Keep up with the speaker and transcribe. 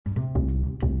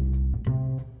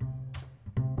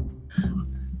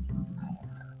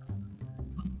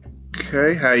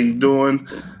Okay, how you doing?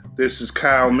 This is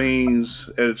Kyle Means,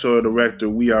 editorial director,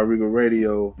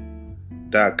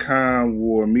 weareregalradio.com,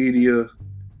 War Media,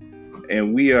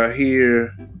 and we are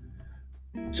here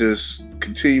just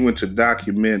continuing to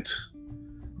document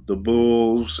the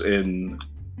Bulls and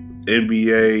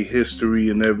NBA history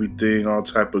and everything, all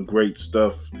type of great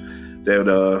stuff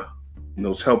that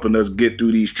is helping us get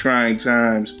through these trying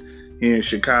times here in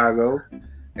Chicago,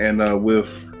 and with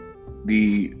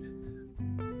the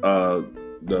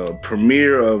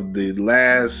premiere of the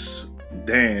Last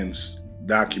Dance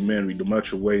documentary, the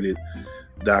much-awaited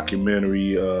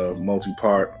documentary,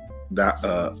 multi-part,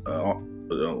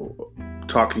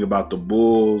 talking about the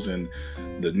Bulls and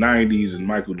the 90s and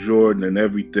Michael Jordan and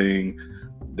everything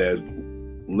that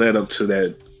led up to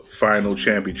that final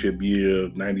championship year,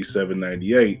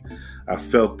 97-98. I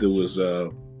felt it was,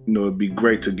 it'd be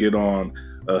great to get on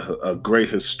a great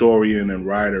historian and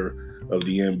writer of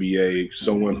the NBA,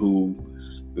 someone who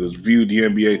has viewed the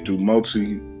NBA through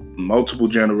multiple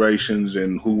generations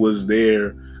and who was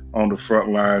there on the front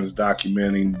lines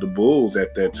documenting the Bulls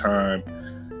at that time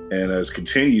and has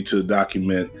continued to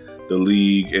document the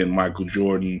league and Michael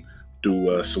Jordan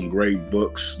through some great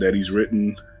books that he's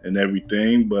written and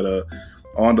everything. But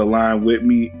on the line with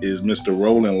me is Mr.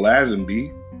 Roland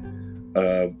Lazenby,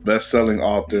 best-selling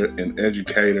author and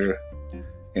educator,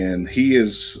 and he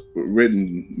has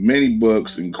written many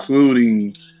books,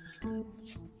 including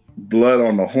Blood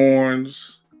on the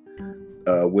Horns,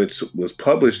 which was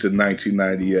published in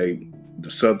 1998,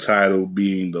 the subtitle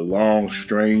being The Long,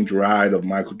 Strange Ride of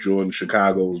Michael Jordan's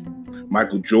Chicago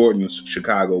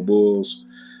Bulls.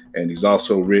 And he's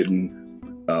also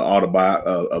written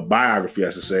a biography, I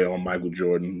should say, on Michael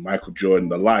Jordan,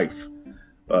 The Life.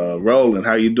 Roland,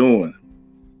 how you doing?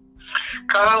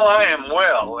 Kyle, I am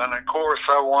well, and of course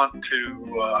I want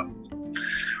to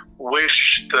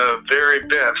wish the very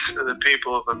best to the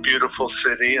people of a beautiful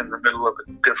city in the middle of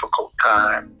a difficult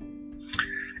time.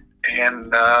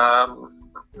 And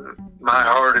my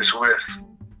heart is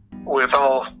with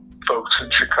all folks in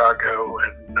Chicago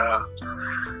and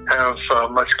have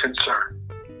much concern.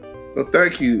 Well,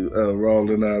 thank you,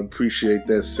 Roland. I appreciate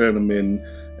that sentiment.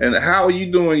 And how are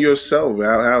you doing yourself?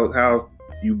 How have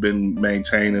you been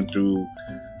maintaining through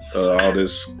all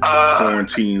this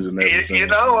quarantines and everything?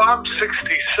 I'm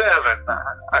 67.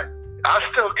 I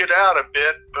still get out a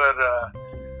bit, but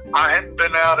I hadn't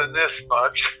been out in this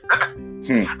much.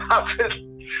 I've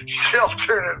been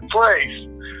sheltering in place.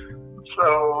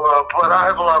 So, but I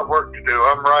have a lot of work to do.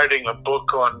 I'm writing a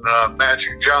book on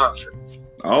Magic Johnson.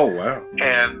 Oh, wow.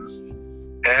 And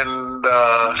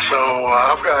so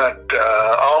I've got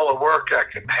all the work I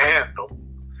can handle.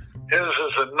 This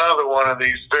is another one of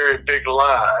these very big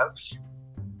lives.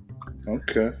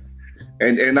 Okay.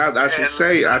 And I should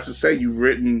say you've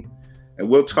written, and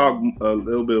we'll talk a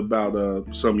little bit about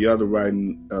some of your other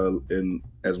writing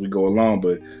as we go along,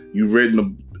 but you've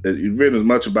written as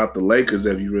much about the Lakers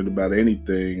as you've written about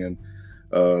anything. And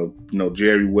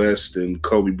Jerry West and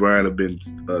Kobe Bryant have been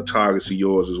targets of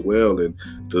yours as well. And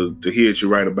to hear you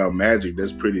write about Magic,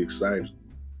 that's pretty exciting.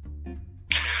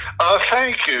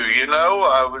 Thank you.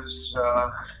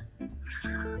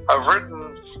 I've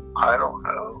written, I don't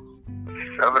know,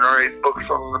 7 or 8 books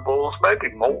on the Bulls, maybe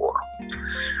more.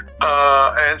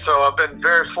 And so I've been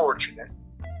very fortunate.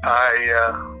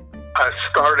 I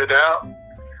started out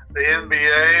the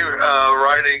NBA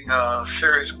writing a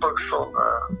series of books on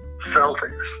the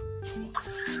Celtics in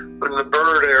the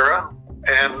Bird era,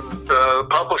 and the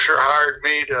publisher hired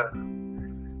me to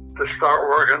start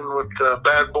working with the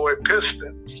Bad Boy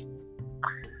Pistons.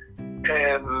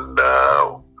 And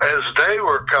as they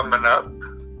were coming up,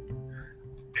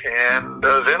 and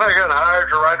then I got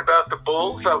hired to write about the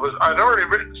Bulls. I'd already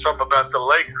written some about the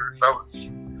Lakers.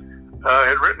 I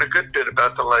had written a good bit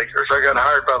about the Lakers. I got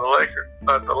hired about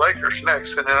the Lakers next,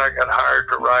 and then I got hired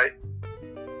to write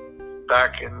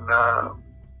back in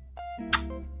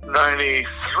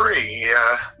 93.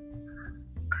 I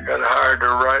got hired to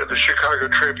write. The Chicago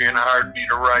Tribune hired me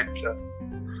to write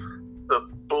the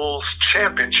Bulls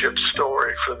championship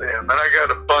story for them, and I got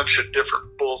a bunch of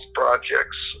different Bulls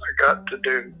projects I got to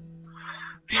do.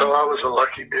 So I was a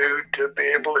lucky dude to be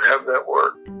able to have that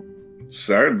work.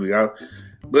 Certainly.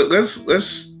 Let's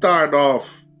start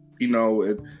off,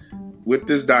 with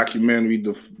this documentary.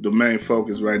 The main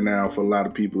focus right now for a lot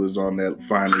of people is on that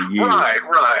final year. Right, of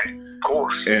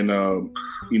course. And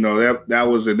that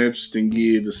was an interesting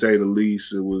year, to say the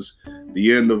least. It was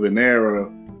the end of an era.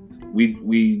 We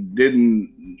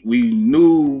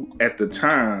knew at the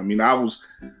time.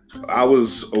 I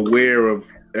was aware of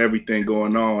everything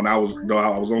going on. I was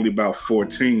only about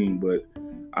 14, but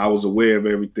I was aware of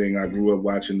everything. I grew up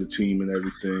watching the team and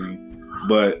everything.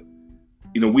 But,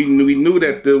 you know, we knew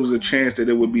that there was a chance that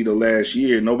it would be the last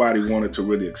year. Nobody wanted to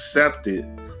really accept it.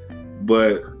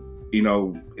 But, you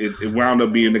know, it wound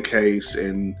up being the case.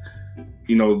 And,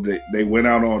 you know, they went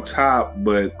out on top,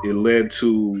 but it led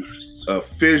to a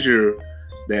fissure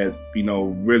that, you know,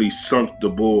 really sunk the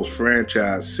Bulls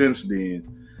franchise since then.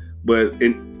 But,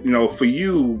 you know, for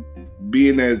you,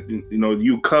 being that, you know,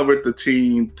 you covered the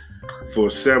team for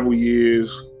several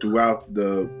years throughout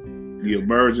the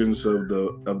emergence of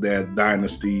that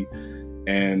dynasty,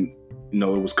 and, you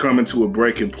know, it was coming to a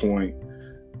breaking point.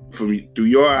 Through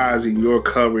your eyes and your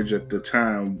coverage at the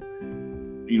time,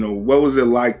 you know, what was it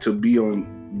like to be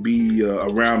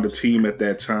around the team at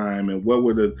that time, and what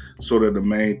were the sort of the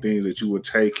main things that you were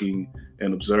taking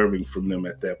and observing from them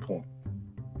at that point?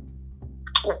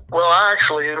 Well, I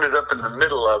actually ended up in the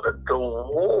middle of it. The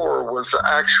war was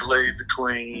actually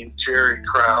between Jerry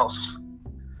Krause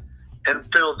and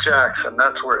Phil Jackson.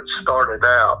 That's where it started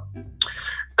out.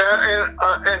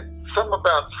 And some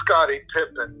about Scottie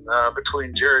Pippen,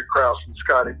 between Jerry Krause and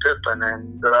Scottie Pippen.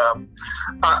 And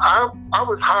I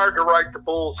was hired to write the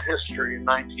Bulls history in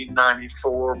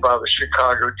 1994 by the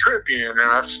Chicago Tribune,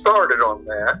 and I started on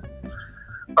that.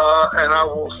 And I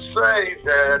will say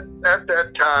that at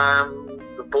that time,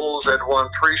 the Bulls had won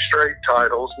 3 straight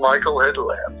titles. Michael had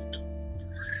left.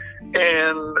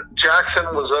 And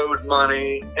Jackson was owed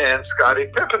money, and Scottie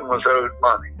Pippen was owed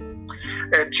money.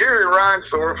 And Jerry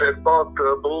Reinsdorf had bought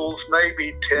the Bulls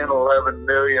maybe 10, 11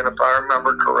 million, if I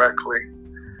remember correctly,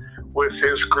 with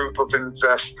his group of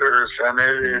investors. And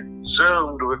it had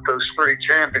zoomed with those 3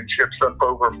 championships up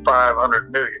over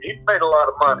 500 million. He'd made a lot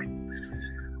of money.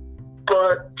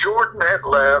 But Jordan had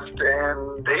left,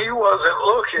 and he wasn't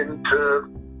looking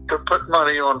to put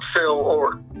money on Phil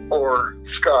or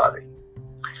Scottie.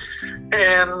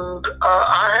 And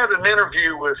I had an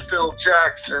interview with Phil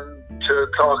Jackson to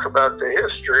talk about the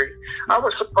history. I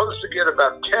was supposed to get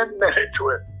about 10 minutes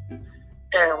with him.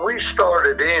 And we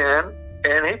started in,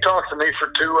 and he talked to me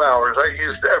for 2 hours. I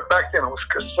used, back then it was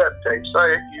cassette tapes.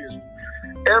 I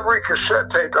used every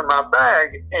cassette tape in my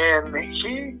bag, and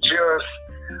he just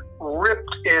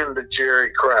ripped into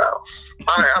Jerry Krause.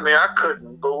 I mean, I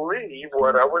couldn't believe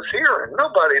what I was hearing.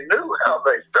 Nobody knew how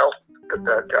they felt at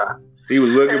that time. He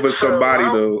was looking for somebody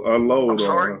to unload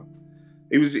on.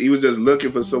 He was just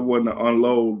looking for someone to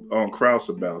unload on Krause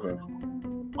about her.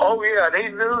 Oh yeah, and he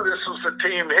knew this was a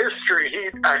team history.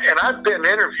 And I'd been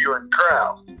interviewing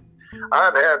Krause.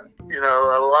 I'd had, you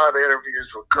know, a lot of interviews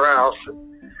with Krause.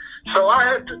 So I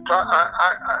had to,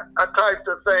 I typed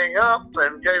the thing up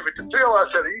and gave it to Phil. I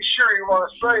said, "Are you sure you want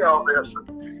to say all this?"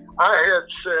 And I had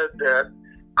said that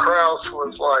Krause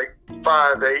was like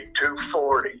 5'8",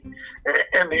 240.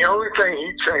 And the only thing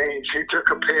he changed, he took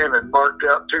a pen and marked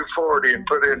out 240 and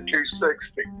put in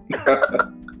 260.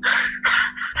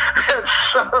 And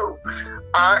so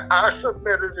I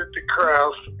submitted it to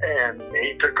Krause, and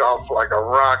he took off like a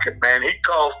rocket, man. He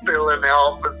called Phil in the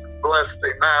office and blessed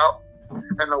him out.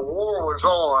 And the war was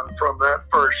on from that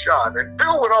first shot. And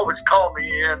Phil would always call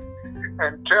me in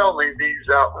and tell me these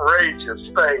outrageous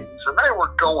things. And they were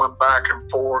going back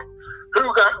and forth.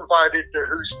 Who got invited to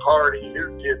whose party,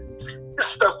 who didn't. This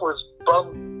stuff was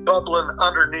bubbling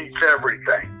underneath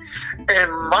everything.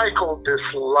 And Michael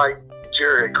disliked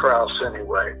Jerry Krause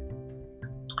anyway.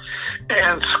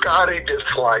 And Scottie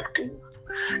disliked him.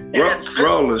 And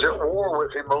Phil was at war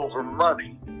with him over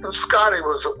money. And Scottie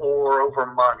was at war over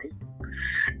money.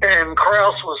 And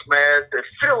Krause was mad that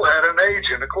Phil had an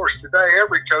agent. Of course, today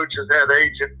every coach has had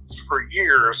agents for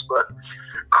years, but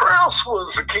Krause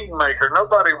was a kingmaker.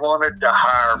 Nobody wanted to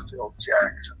hire Phil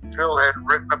Jackson. Phil had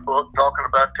written a book talking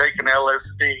about taking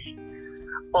LSD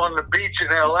on the beach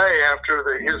in L.A.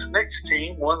 after his Knicks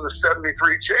team won the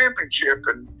 73 championship.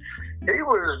 And he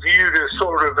was viewed as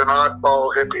sort of an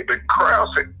oddball hippie, but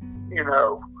Krause had, you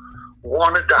know,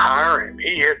 wanted to hire him.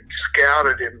 He had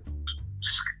scouted him.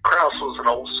 Krause was an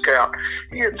old scout.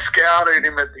 He had scouted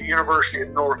him at the University of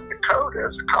North Dakota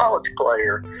as a college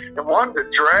player and wanted to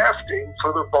draft him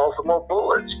for the Baltimore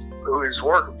Bullets, who he was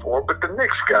working for, but the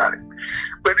Knicks got him.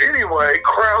 But anyway,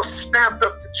 Krause snapped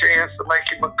up the chance to make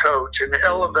him a coach and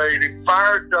elevated him,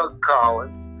 fired Doug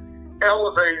Collins,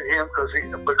 elevated him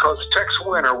because Tex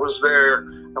Winter was there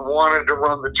and wanted to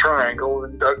run the triangle,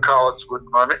 and Doug Collins would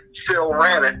run it. Phil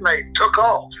ran it, and they took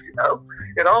off, you know.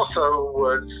 It also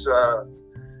was...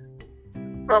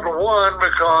 number one,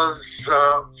 because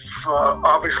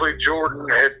obviously Jordan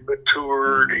had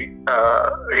matured.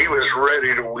 He was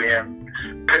ready to win.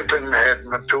 Pippen had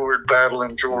matured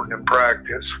battling Jordan in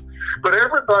practice. But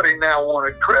everybody now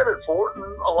wanted credit for it, and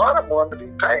a lot of them wanted to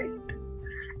be paid.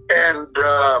 And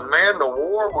man, the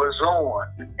war was on,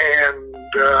 and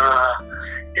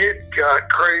it got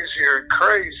crazier and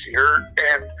crazier.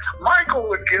 And Michael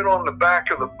would get on the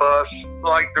back of the bus,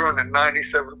 like during the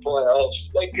 '97 playoffs.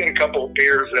 They'd get a couple of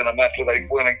beers in them after they'd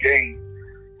win a game,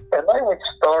 and they would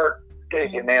start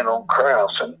digging in on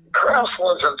Krause. And Krause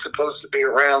wasn't supposed to be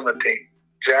around the team.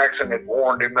 Jackson had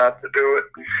warned him not to do it.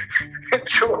 And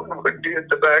Jordan would be at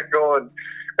the back going,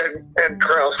 and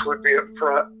Krause would be up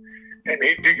front. And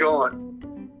he'd be going,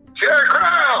 Jerry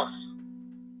Krause,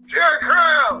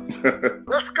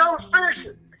 let's go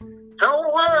fishing.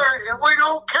 Don't worry, if we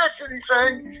don't catch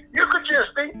anything, you could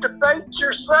just eat the bait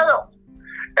yourself.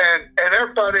 And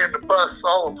everybody in the bus,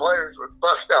 all the players would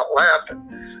bust out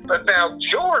laughing. But now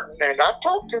Jordan, and I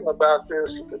talked to him about this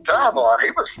at the time a lot,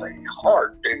 he was a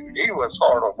hard dude. He was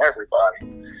hard on everybody.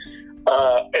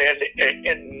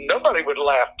 And nobody would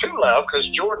laugh too loud because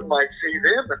Jordan might see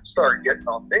them and start getting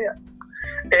on them.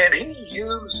 And he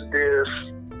used this.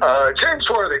 James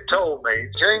Worthy told me,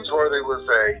 James Worthy was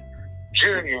a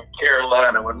junior in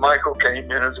Carolina when Michael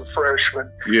came in as a freshman.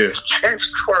 Yes. James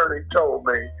Worthy told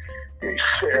me, he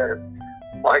said,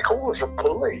 Michael was a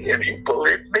bully and he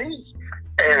bullied me.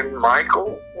 And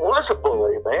Michael was a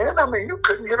bully, man. I mean, you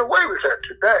couldn't get away with that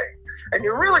today. And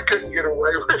you really couldn't get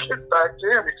away with it back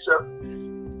then, except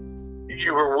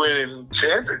you were winning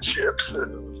championships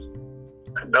and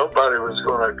nobody was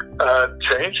going to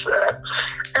change that.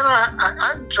 And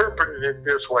I interpreted it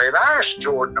this way, and I asked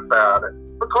Jordan about it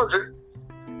because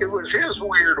it was his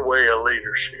weird way of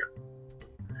leadership.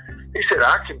 He said,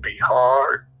 I can be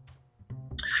hard,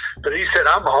 but he said,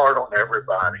 I'm hard on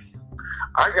everybody.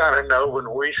 I got to know when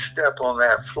we step on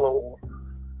that floor,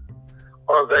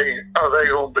 are they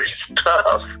going to be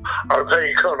tough? Are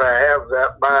they going to have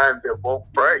that mind that won't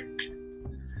break?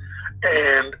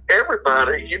 And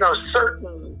everybody,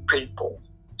 certain people,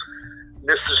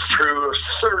 this is true of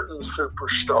certain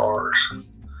superstars,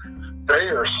 they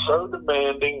are so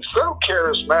demanding, so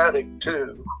charismatic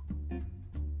too,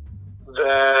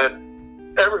 that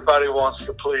everybody wants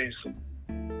to please them.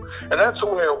 And that's the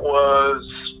way it was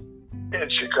in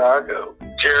Chicago.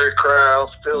 Jerry Krause,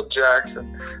 Phil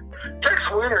Jackson. Tex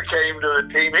Winter came to the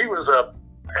team. He was a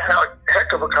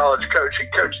heck of a college coach. He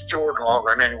coached Jordan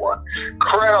longer than anyone.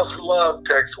 Krause loved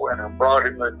Tex Winter and brought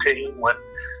him to the team when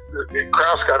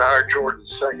Krause got hired Jordan's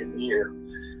second year.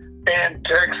 And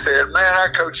Tex said, man, I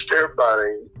coached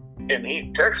everybody.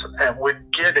 And Tex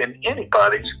would get in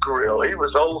anybody's grill. He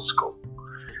was old school.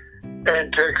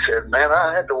 And Tex said, man,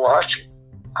 I had to watch him.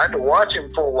 I had to watch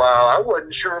him for a while. I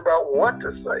wasn't sure about what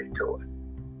to say to him.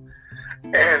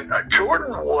 And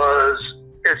Jordan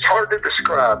it's hard to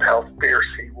describe how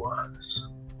fierce he was,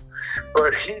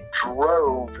 but he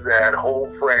drove that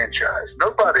whole franchise.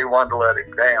 Nobody wanted to let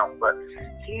him down, but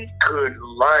he could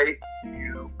light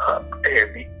you up,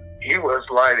 and he was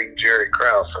lighting Jerry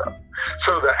Krause up.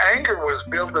 So the anger was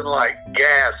building like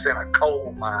gas in a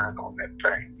coal mine on that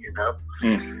thing,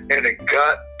 And it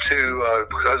got to,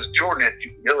 because Jordan had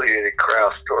humiliated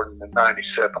Krause during the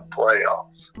 '97 playoffs.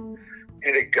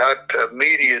 And it got to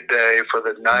media day for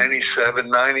the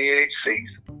 '97-'98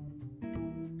 season.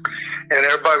 And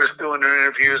everybody was doing their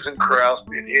interviews, and Krause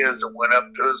did his and went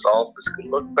up to his office, could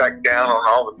look back down on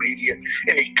all the media.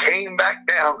 And he came back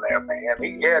down there, man.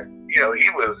 He had, he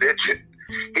was itching.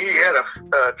 He had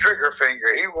a trigger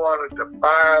finger. He wanted to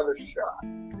fire the shot.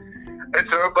 And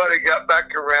so everybody got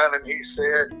back around, and he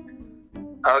said,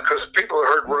 because people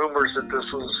heard rumors that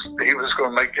he was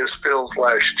going to make this Phil's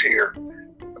last year.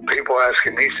 People asked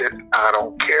him, he said, I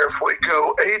don't care if we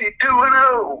go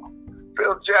 82-0.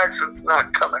 Phil Jackson's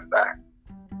not coming back.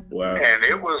 Wow. And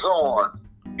it was on.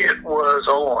 It was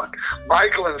on.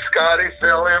 Michael and Scotty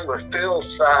fell in with Phil's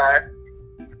side.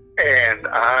 And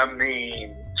I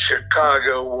mean,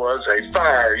 Chicago was a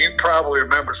fire. You probably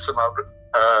remember some of it.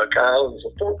 Kyle was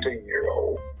a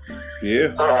 14-year-old.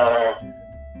 Yeah.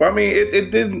 Well, I mean,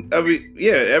 it didn't.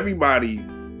 Everybody.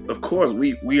 Of course,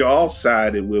 we all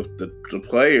sided with the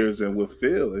players and with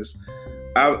Phil. It's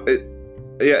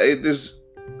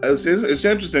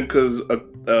interesting because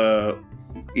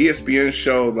ESPN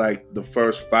showed like the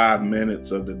first 5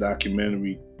 minutes of the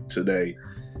documentary today,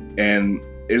 and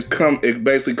it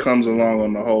basically comes along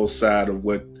on the whole side of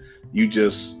what you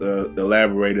just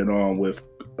elaborated on with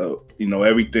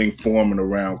everything forming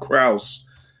around Krause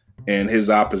and his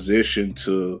opposition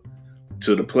to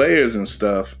the players and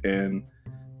stuff. And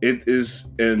it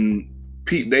is, and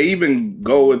they even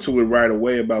go into it right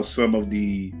away about some of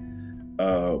the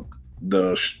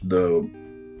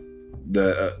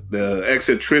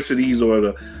eccentricities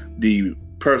or the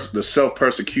self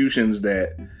persecutions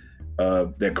that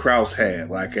Krause had,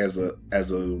 like as a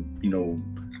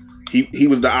he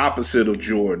was the opposite of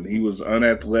Jordan. He was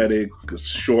unathletic, a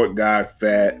short guy,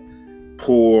 fat,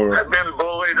 poor. Had been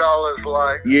bullied all his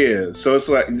life. Yeah, so it's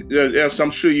like,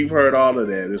 I'm sure you've heard all of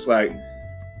that. It's like,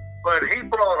 but he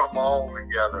brought them all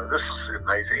together. This is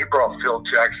amazing. He brought Phil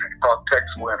Jackson. He brought Tex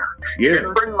Winter. Yeah. He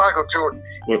didn't bring Michael Jordan.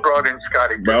 He brought in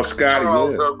Scottie Pippen. Well, Scottie,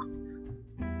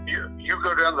 You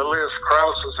go down the list,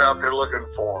 Krause was out there looking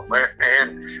for him.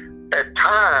 And at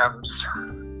times,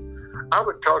 I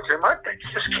would talk to him, I think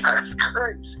this guy's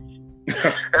crazy.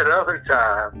 At other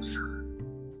times,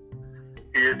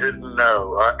 you didn't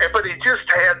know. But he just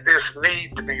had this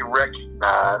need to be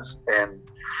recognized, and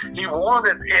he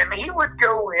wanted, and he would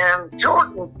go in.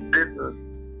 Jordan didn't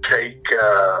take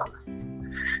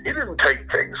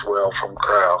things well from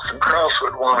Krause, and Krause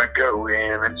would want to go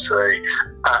in and say,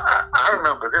 I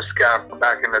remember this guy from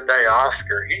back in the day,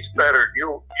 Oscar, he's better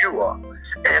than you are.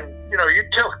 And, you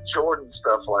tell Jordan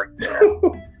stuff like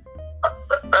that.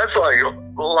 That's like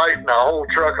lighting a whole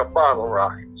truck of bottle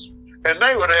rockets. And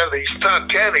they would have these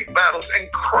titanic battles,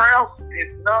 and Krause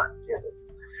did not get it.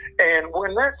 And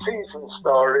when that season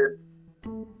started,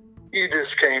 you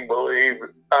just can't believe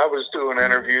it. I was doing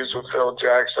interviews with Phil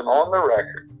Jackson on the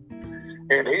record,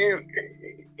 and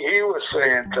he was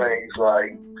saying things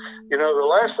like, the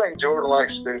last thing Jordan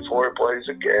likes to do before he plays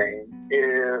a game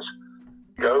is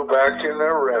go back in the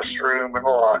restroom in the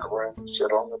locker room and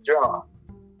sit on the job.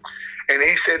 And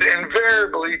he said,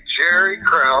 invariably, Jerry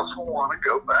Krause will want to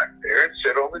go back there and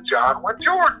sit on the john when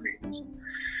Jordan is.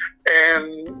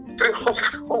 And Phil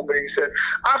told me, he said,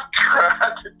 I've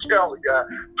tried to tell the guy,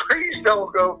 please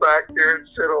don't go back there and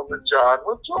sit on the john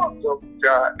when Jordan's on the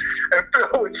john. And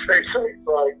Phil would say things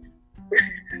like,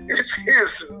 it's his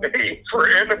need for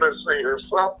intimacy or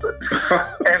something.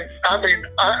 And I mean,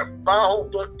 my whole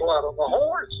book, Blood on the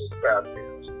Horns, is about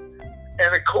this.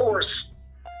 And of course,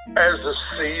 as the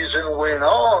season went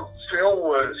on, Phil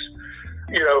was,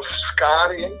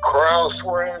 Scottie and Krause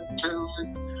were into it.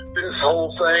 This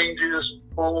whole thing just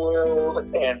boiled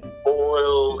and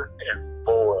boiled and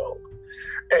boiled.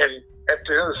 And at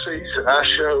the end of the season, I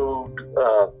showed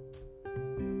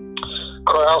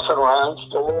Krause and Ryan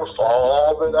Storff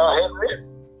all that I had written.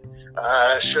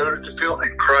 I showed it to Phil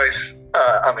and Krause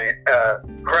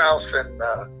and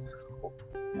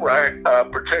Ryan,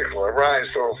 particular. Ryan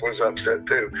Storff was upset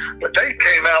too. But they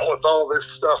came out with all this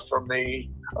stuff for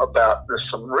me about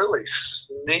some really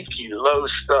sneaky low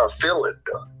stuff Phil had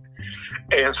done.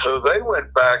 And so they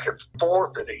went back and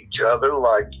forth at each other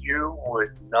like you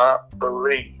would not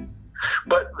believe.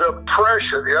 But the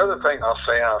pressure, the other thing I'll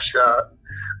say,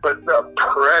 but the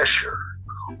pressure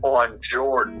on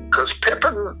Jordan, because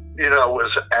Pippen,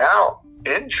 was out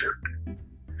injured.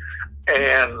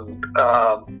 And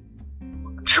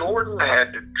Jordan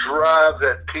had to drive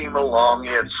that team along. He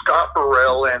had Scott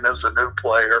Burrell in as a new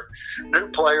player. New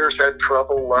players had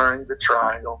trouble learning the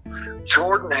triangle.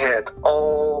 Jordan had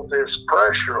all this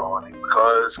pressure on him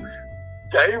because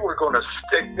they were going to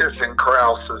stick this in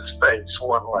Krause's face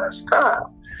one last time.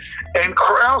 And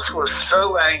Krause was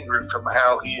so angry from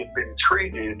how he had been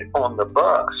treated on the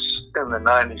bus in the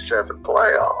 97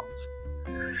 playoffs.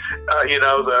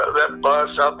 That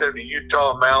bus out there in the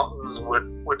Utah mountains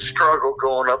would struggle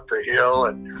going up the hill,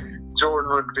 and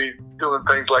Jordan would be doing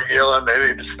things like yelling they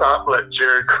need to stop and let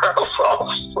Jerry Krause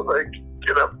off so they could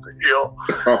get up the hill.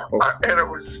 And it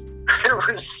was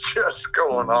just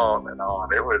going on and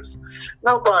on. It was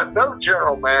no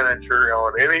general manager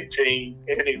on any team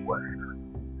anywhere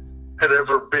had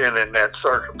ever been in that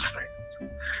circumstance.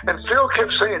 And Phil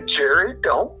kept saying, Jerry,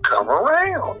 don't come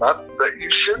around. That you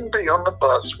shouldn't be on the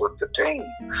bus with the team,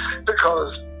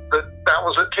 because that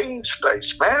was a team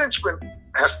space. Management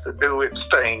has to do its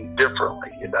thing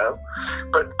differently,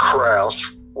 But Krause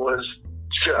was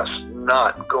just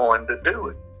not going to do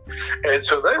it. And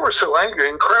so they were so angry.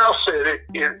 And Krause said,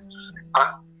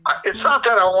 it's not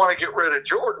that I want to get rid of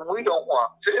Jordan. We don't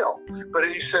want Phil. But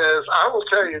he says, I will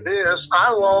tell you this,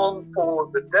 I long for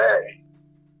the day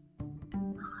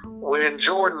when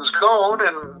Jordan's gone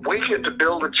and we get to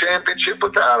build a championship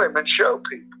without him and show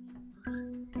people.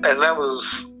 And that was,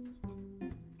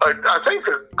 I think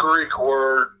the Greek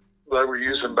word they were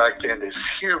using back then is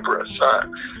hubris.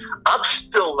 I'm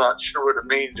still not sure what it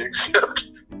means, except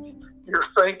you're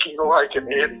thinking like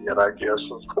an idiot, I guess,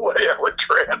 is the way I would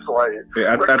translate it.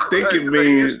 Yeah, I think it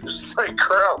means... St.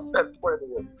 Krause had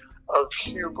plenty of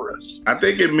hubris. I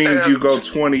think it means you go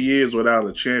 20 years without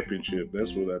a championship.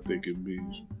 That's what I think it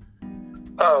means.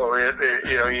 Oh,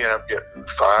 you end up getting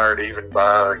fired even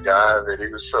by a guy that he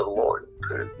was so loyal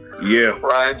to. Yeah.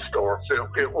 Ryan Storff.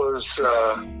 It was,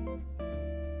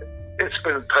 it's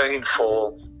been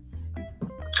painful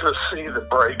to see the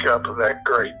breakup of that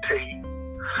great team.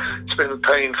 It's been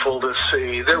painful to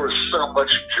see. There was so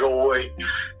much joy.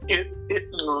 It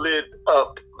lit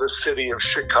up the city of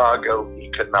Chicago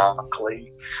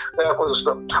economically. That was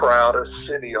the proudest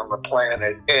city on the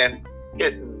planet, and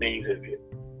it needed it.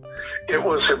 It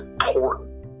was important.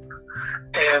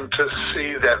 And to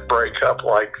see that breakup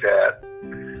like that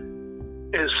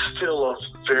is still a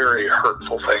very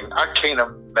hurtful thing. I can't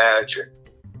imagine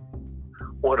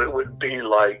what it would be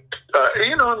like.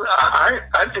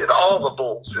 I did all the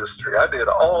Bulls history. I did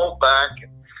all back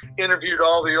and interviewed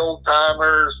all the old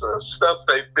timers, the stuff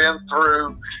they've been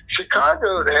through.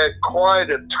 Chicago had quite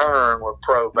a turn with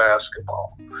pro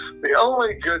basketball. The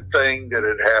only good thing that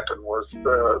had happened was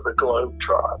the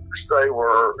Globetrotters. They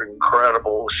were an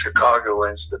incredible Chicago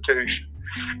institution.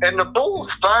 And the Bulls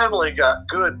finally got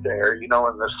good there, in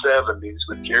the 70s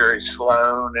with Jerry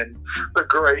Sloan and the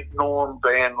great Norm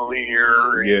Van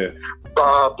Leer and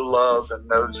Bob Love and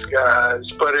those guys.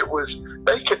 But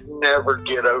they could never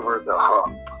get over the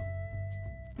hump.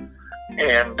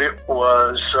 And it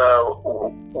was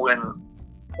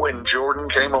when Jordan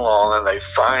came along and they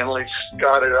finally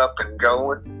got it up and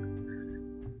going.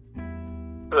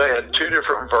 They had two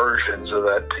different versions of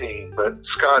that team, but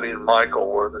Scotty and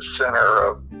Michael were the center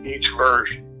of each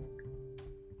version.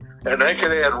 And they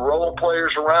could add role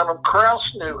players around them. Krause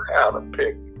knew how to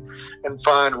pick and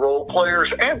find role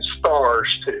players and stars,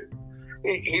 too.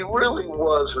 He really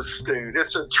was astute.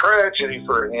 It's a tragedy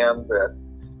for him that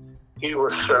he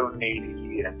was so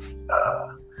needy and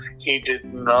he did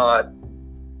not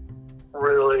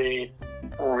really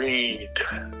read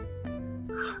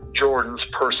Jordan's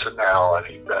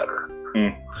personality better.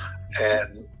 And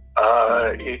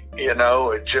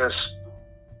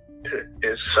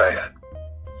it's sad.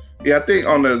 Yeah, I think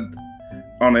on the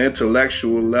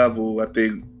intellectual level, I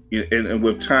think, and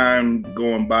with time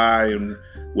going by and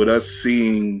with us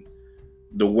seeing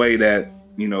the way that,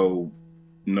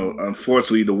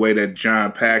 unfortunately, the way that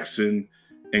John Paxson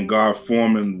and Gar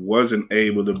Forman wasn't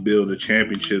able to build a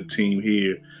championship team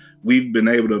here, we've been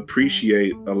able to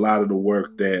appreciate a lot of the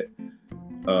work that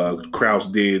Krause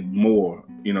did more.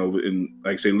 And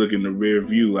like I say, look in the rear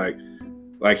view, like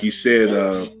you said,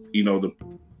 the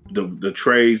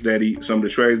trades some of the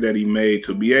trades that he made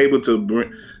to be able to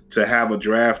have a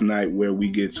draft night where we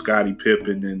get Scottie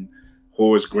Pippen and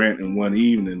Horace Grant in one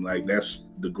evening, like that's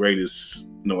the greatest.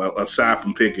 Aside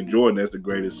from picking Jordan, that's the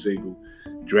greatest single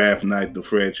draft night the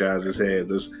franchise has had.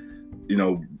 This,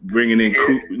 bringing in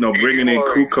Kukoc, bringing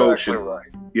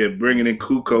in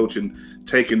Kukoc and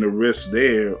taking the risk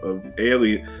there of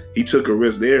he took a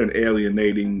risk there in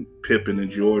alienating Pippen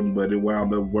and Jordan, but it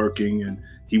wound up working, and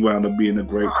he wound up being a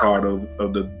great part of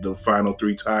the final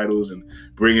three titles and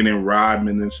bringing in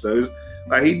Rodman and stuff.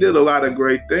 Like, he did a lot of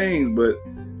great things, but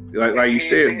like you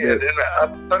said,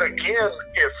 but again,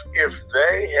 if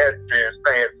they had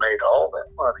made all that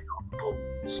money on the Bulls.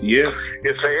 Yeah.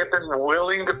 If they had been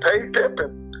willing to pay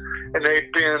Pippen, and they'd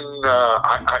been,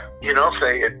 if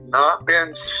they had not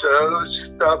been so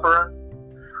stubborn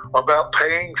about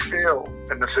paying Phil,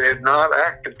 and if they had not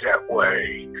acted that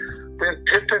way, then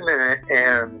Pippen they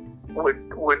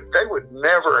would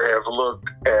never have looked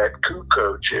at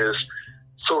Kukoc as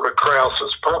sort of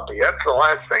Krause's puppy. That's the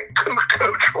last thing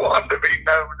Kukoc wanted to be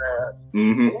known as.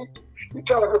 Mm-hmm. You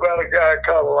talk about a guy who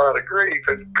caught a lot of grief,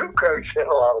 and Kukoc had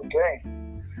a lot of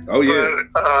game. Oh yeah.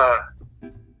 But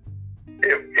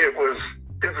it was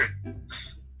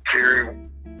Jerry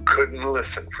couldn't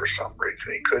listen for some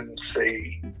reason. He couldn't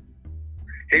see.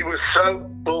 He was so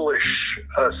bullish,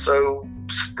 so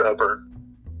stubborn.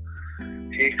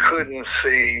 He couldn't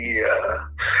see.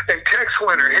 And Tex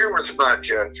Winter, here was my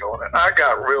judge on it. I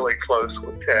got really close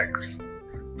with Tex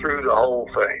through the whole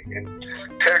thing. And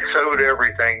Tex owed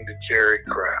everything to Jerry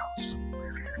Krause.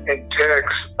 And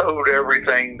Tex owed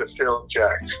everything to Phil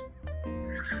Jackson.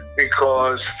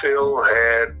 Because Phil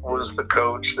was the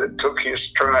coach that took his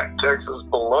Texas'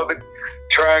 beloved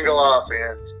triangle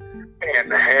offense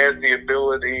and had the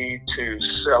ability to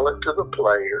sell it to the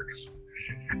players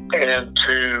and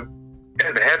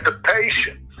had the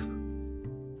patience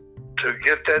to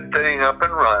get that thing up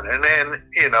and running, and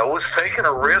was taking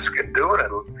a risk in doing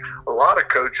it. A lot of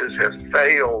coaches have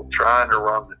failed trying to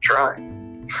run the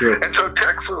triangle. Sure. And so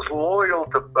Tex was loyal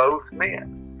to both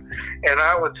men. And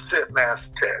I would sit and ask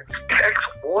Tex,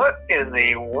 what in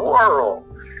the world?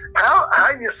 How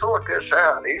you sort this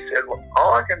out? He said, well,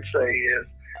 all I can say is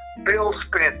Bill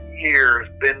spent years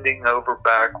bending over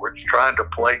backwards trying to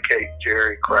placate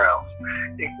Jerry Krause,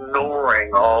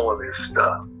 ignoring all of his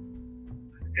stuff.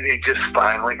 And he just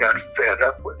finally got fed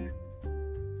up with it.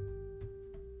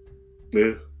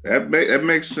 Yeah, that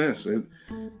makes sense.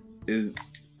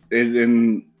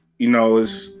 and you know,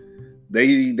 it's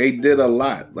they did a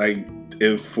lot, like,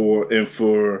 and for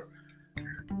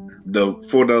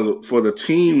the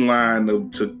team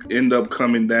line to end up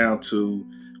coming down to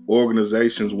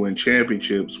organizations win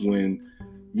championships when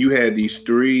you had these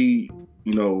three,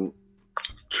 you know,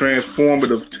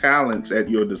 transformative talents at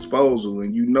your disposal,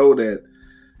 and you know that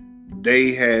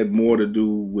they had more to do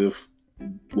with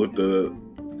the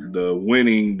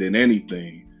winning than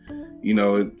anything. You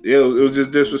know, it was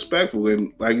just disrespectful,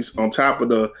 and like on top of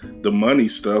the money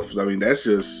stuff. I mean, that's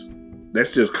just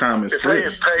common sense.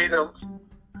 If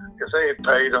they had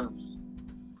paid them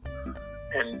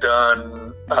and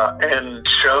done and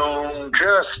shown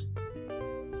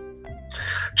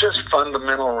just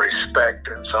fundamental respect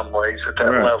in some ways at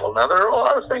that level. Now, there are a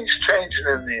lot of things changing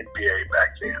in the NBA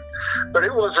back then, but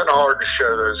it wasn't hard to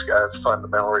show those guys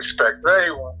fundamental respect.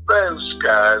 Those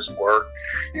guys work.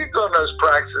 You go in those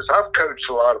practices. I've coached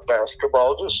a lot of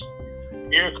basketball, just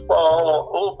youth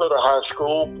ball, a little bit of high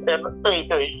school, and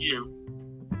AAU.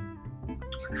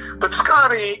 But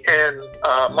Scotty and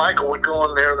Michael would go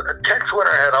in there. Tex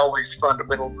Winter had all these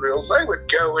fundamental drills. They would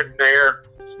go in there,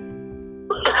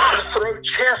 throw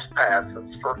chest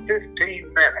passes for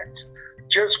 15 minutes.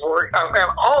 Just work. I mean,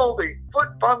 all the foot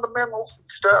fundamentals and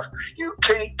stuff. You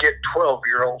can't get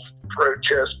 12-year-olds to throw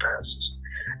chest passes.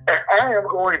 And I am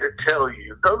going to tell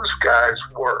you, those guys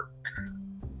worked.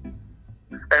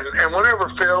 And whenever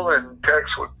Phil and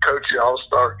Tex would coach the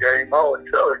All-Star game, I would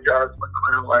tell the guys in the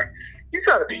crowd, like, you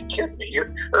got to be kidding me.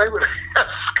 They would ask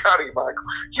Scotty Michael,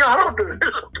 y'all don't do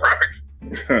this in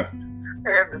practice.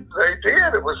 And they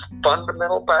did. It was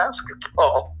fundamental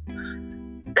basketball.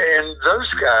 And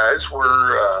those guys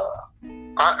were,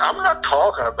 I'm not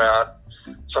talking about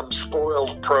some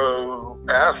spoiled pro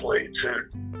athletes who,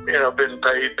 you know, been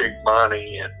paid big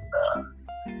money and,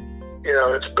 you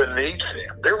know, it's beneath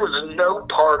them. There was no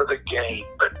part of the game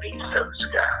beneath those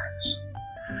guys.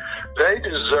 They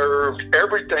deserved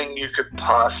everything you could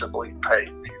possibly pay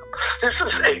them. This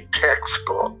is a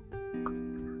textbook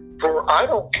for, I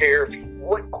don't care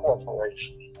what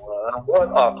corporation you run, what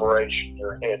operation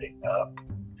you're heading up.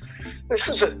 This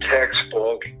is a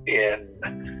textbook in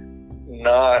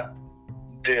not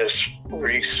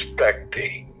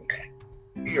disrespecting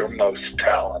your most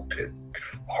talented,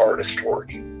 hardest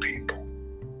working people.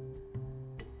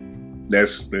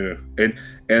 That's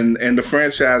and the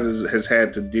franchise has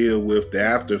had to deal with the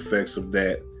after effects of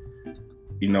that,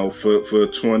 you know, for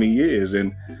 20 years.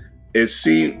 And it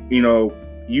seemed, you know,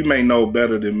 you may know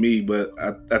better than me, but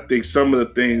I think some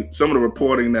of the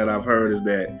reporting that I've heard is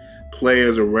that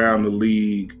players around the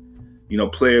league, you know,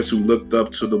 players who looked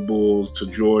up to the Bulls, to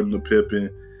Jordan, to Pippen,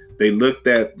 they looked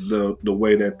at the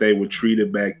way that they were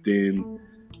treated back then,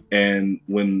 and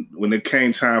when it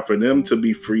came time for them to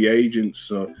be free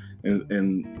agents,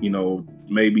 and you know,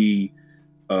 maybe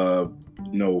you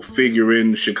know, figure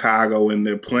in Chicago in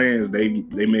their plans, they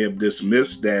may have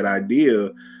dismissed that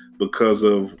idea because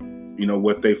of, you know,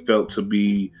 what they felt to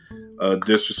be a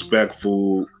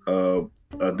disrespectful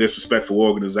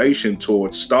organization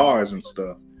towards stars and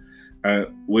stuff.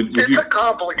 It's a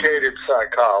complicated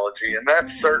psychology, and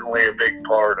that's certainly a big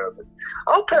part of it.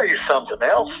 I'll tell you something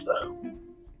else, though.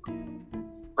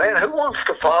 Man, who wants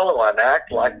to follow an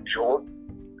act like Jordan?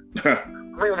 I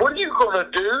mean, what are you going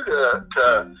to do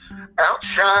to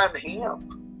outshine him?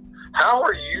 How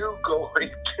are you going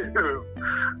to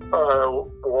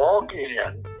walk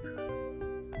in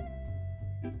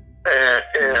and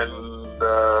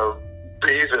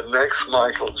be the next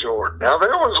Michael Jordan? Now,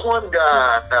 there was one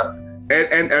guy.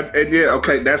 And yeah,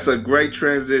 okay, that's a great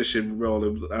transition,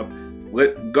 Roland.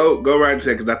 Go right into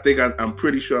it, because I think I'm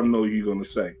pretty sure I know what you're going to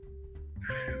say.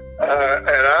 And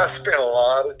I spent a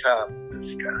lot of time with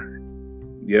this guy.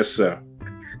 Yes, sir.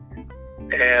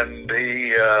 And he,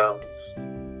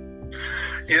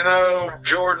 you know,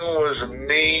 Jordan was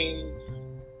mean.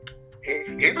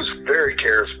 He was very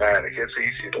charismatic. It's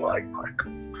easy to like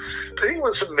Michael. But he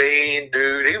was a mean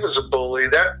dude. He was a bully.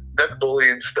 That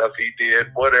bullying stuff he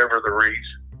did, whatever the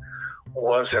reason,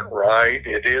 wasn't right.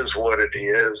 It is what it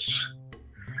is.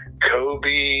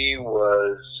 Kobe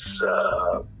was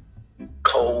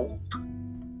cold.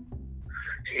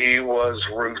 He was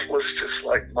ruthless, just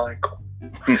like Michael.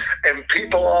 And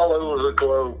people all over the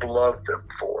globe loved him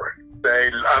for it.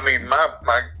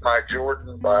 My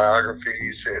Jordan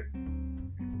biographies, it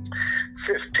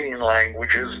 15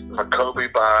 languages. My Kobe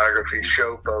biography,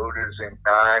 Showboat, is in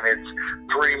 9. It's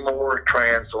 3 more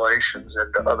translations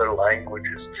into other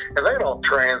languages. And they don't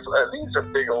translate. These are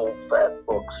big old fat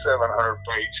books, 700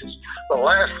 pages. The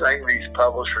last thing these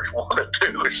publishers want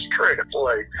to do is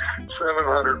translate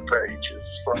 700 pages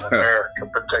from America,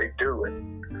 but they do it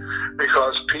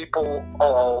because people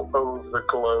all over the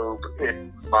globe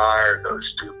admire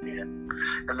those 2 men.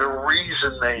 And the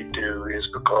reason they do is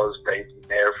because they've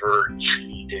never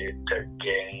cheated the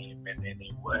game in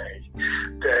any way.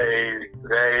 They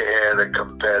had a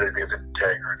competitive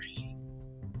integrity.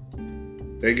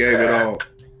 They gave it all.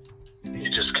 You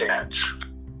just can't.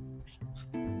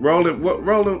 Roland, what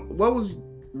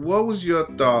was your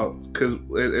thought? Because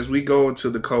as we go into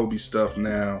the Kobe stuff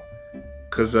now,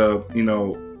 because you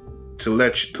know, to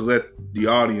let the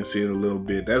audience in a little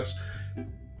bit, that's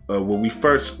when we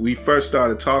first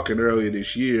started talking earlier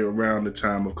this year around the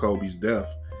time of Kobe's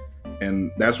death,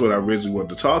 and that's what I originally wanted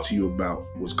to talk to you about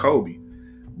was Kobe.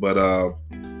 But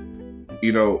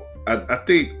you know, I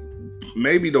think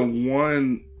maybe the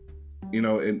one, you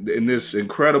know, in this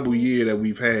incredible year that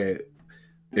we've had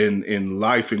in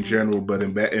life in general, but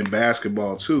in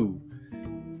basketball too,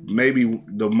 maybe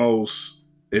the most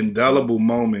indelible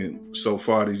moment so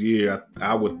far this year,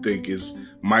 I would think, is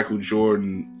Michael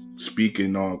Jordan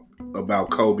speaking about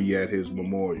Kobe at his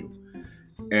memorial.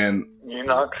 And you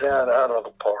knocked that out of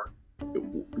the park.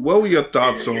 What were your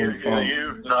thoughts on?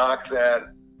 You knocked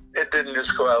that. It didn't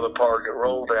just go out of the park. It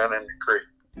rolled down in the creek.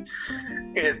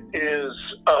 It is.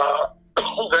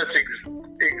 That's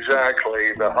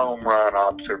exactly the home run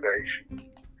observation,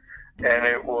 and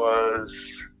it was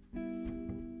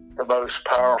the most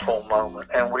powerful moment.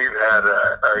 And we've had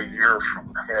a year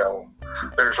from hell.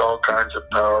 There's all kinds of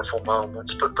powerful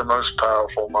moments, but the most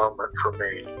powerful moment for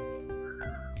me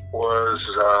was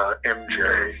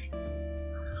MJ.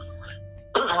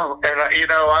 And you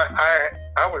know,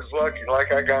 I was lucky.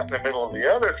 Like, I got in the middle of the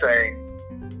other thing.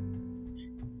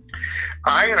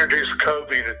 I introduced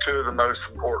Kobe to 2 of the most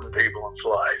important people in his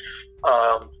life.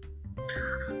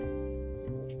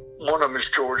 One of them is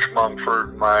George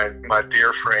Mumford, my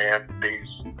dear friend. He's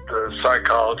the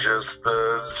psychologist,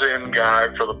 the Zen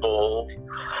guy for the Bulls.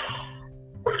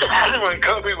 When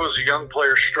Kobe was a young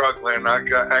player struggling,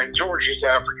 and George is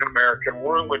African American,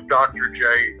 room with Dr. J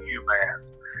at UMass.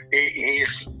 He's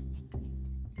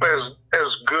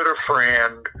as good a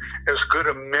friend, as good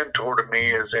a mentor to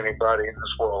me as anybody in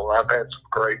this world. I've had some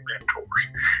great mentors.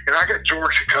 And I got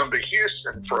George to come to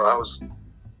Houston I was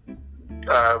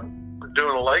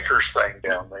doing a Lakers thing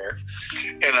down there.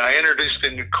 And I introduced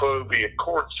him to Kobe at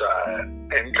courtside.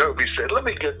 And Kobe said, let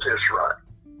me get this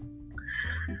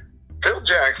right. Phil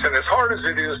Jackson, as hard as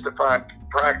it is to find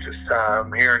practice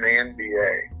time here in the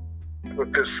NBA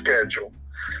with this schedule,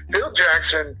 Phil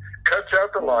Jackson cuts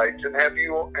out the lights and has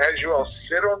you all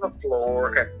sit on the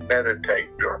floor and meditate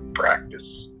during practice.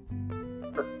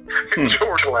 And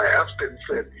George laughed and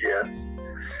said yes.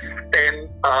 And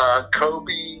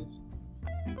Kobe,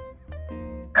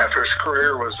 after his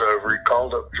career was over, he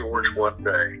called up George one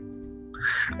day.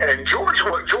 And George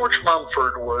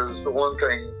Mumford was the one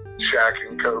thing Shaq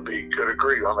and Kobe could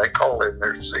agree on. They called him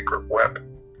their secret weapon.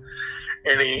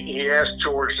 And he asked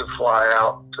George to fly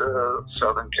out to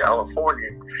Southern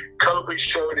California. Kobe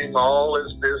showed him all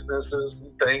his businesses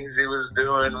and things he was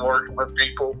doing, working with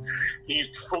people. He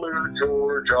flew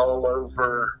George all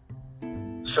over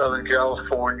Southern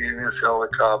California in his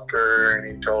helicopter,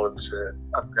 and he told him, said,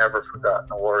 I've never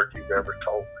forgotten a word you've ever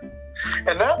told me.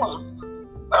 And that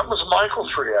was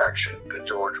Michael's reaction to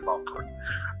George Mumford.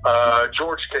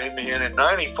 George came in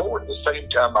 94 at the same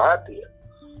time I did,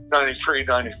 93,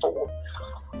 94.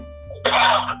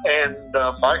 And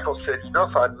Michael said, you know,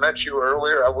 if I'd met you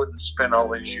earlier, I wouldn't spend all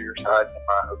these years hiding in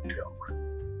my hotel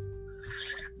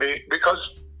room.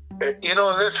 Because, you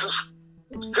know,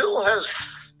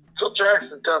 Phil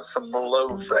Jackson done some low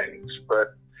things,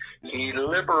 but he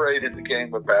liberated the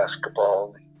game of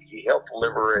basketball. He helped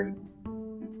liberate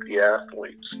the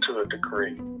athletes to a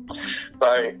degree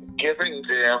by giving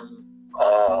them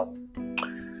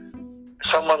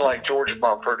someone like George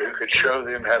Mumford who could show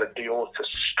them how to deal with the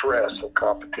stress of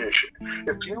competition.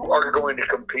 If you are going to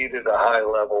compete at a high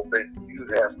level, then you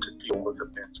have to deal with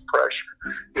immense pressure.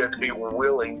 You have to be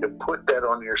willing to put that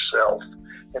on yourself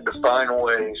and to find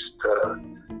ways to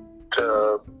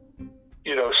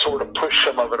you know, sort of push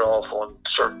some of it off on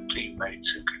certain teammates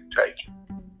who can take it.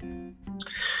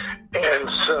 And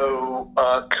so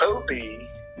Kobe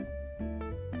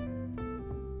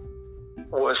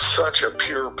was such a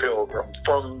pure pilgrim.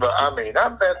 I met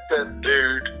that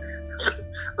dude.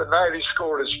 the night he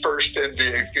scored his first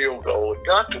NBA field goal and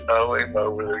got to know him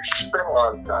over there. Spent a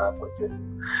lot of time with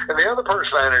him. And the other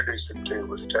person I introduced him to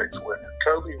was Tex Winter.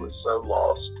 Kobe was so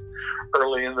lost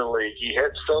early in the league. He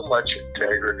had so much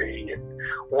integrity and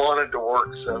wanted to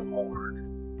work so hard.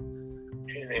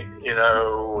 And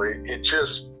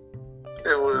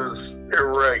it was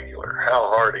irregular how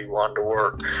hard he wanted to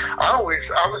work. I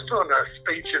was doing a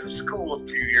speech in school a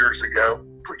few years ago.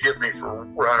 Forgive me for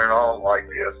running on like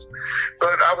this,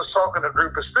 but I was talking to a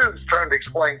group of students trying to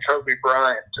explain Kobe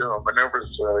Bryant to them, and there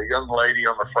was a young lady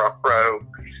on the front row,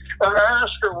 and I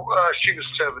asked her, she was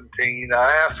 17,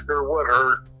 I asked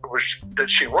her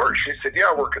did she work? She said, yeah,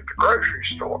 I work at the grocery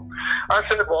store. I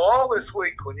said, well, all this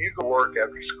week when you go work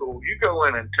after school, you go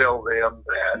in and tell them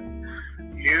that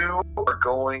you are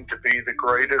going to be the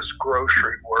greatest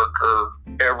grocery worker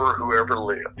ever who ever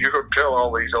lived. You're going to tell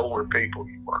all these older people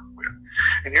you work with.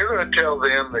 And you're going to tell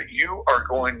them that you are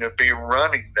going to be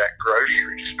running that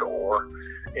grocery store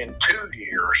in 2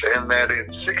 years, and that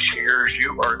in 6 years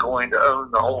you are going to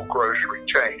own the whole grocery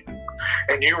chain.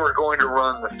 And you are going to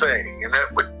run the thing. And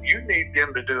that what you need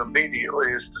them to do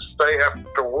immediately is to stay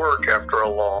after work after a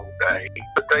long day,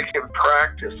 but they can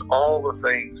practice all the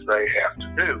things they have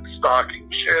to do. Stocking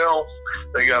shelves,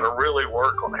 they got to really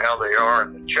work on how they are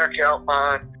in the checkout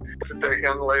line. That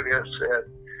young lady I said,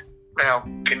 now,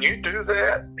 can you do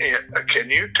that? Can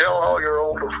you tell all your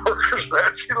older workers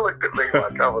that? She looked at me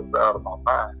like I was out of my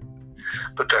mind.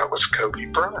 But that was Kobe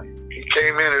Bryant. He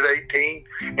came in at 18,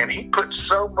 and he put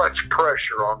so much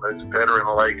pressure on those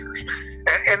veteran Lakers.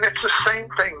 And it's the same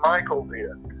thing Michael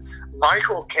did.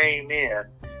 Michael came in,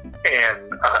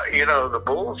 and, the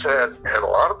Bulls had a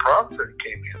lot of problems when he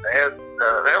came in. They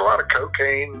had a lot of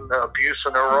cocaine abuse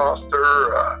in their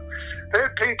roster. They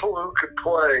had people who could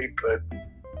play, but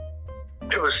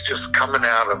it was just coming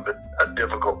out of a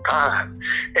difficult time.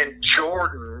 And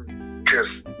Jordan just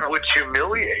would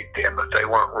humiliate them if they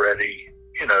weren't ready,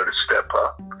 to step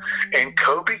up. And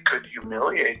Kobe could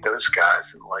humiliate those guys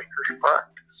in Lakers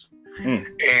practice.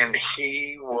 And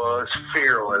he was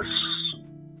fearless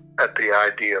at the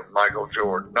idea of Michael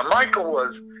Jordan. Now, Michael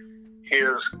was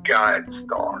his guide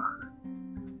star.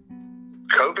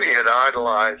 Kobe had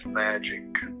idolized Magic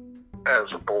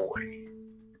as a boy,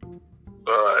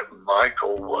 but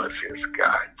Michael was his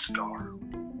guide star.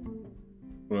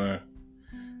 Right.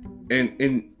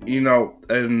 And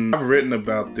I've written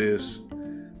about this.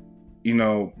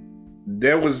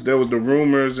 There was the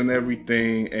rumors and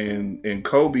everything, and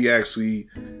Kobe actually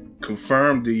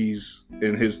confirmed these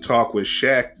in his talk with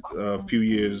Shaq a few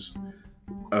years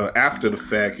after the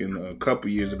fact, and a couple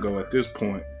years ago at this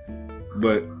point.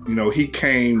 But he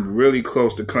came really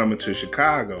close to coming to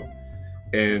Chicago,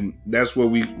 and that's what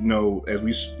we know. As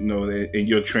we know that in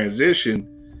your transition,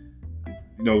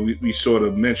 we sort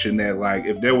of mentioned that, like,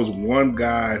 if there was one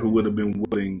guy who would have been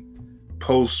willing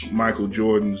post Michael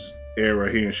Jordan's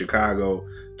era here in Chicago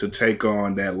to take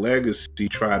on that legacy,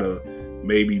 try to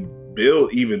maybe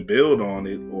build on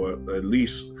it, or at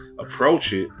least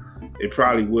approach it, it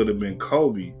probably would have been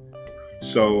Kobe.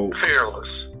 So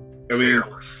fearless. I mean,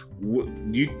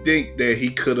 you think that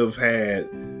he could have had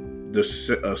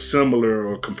a similar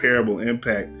or comparable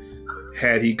impact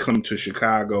had he come to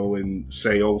Chicago in,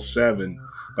 say, 2007?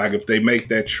 Like, if they make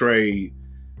that trade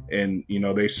and,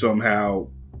 they somehow,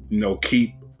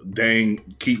 keep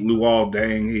Luol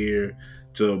Deng here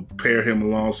to pair him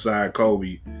alongside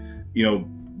Kobe,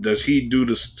 does he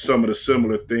do some of the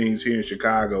similar things here in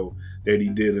Chicago that he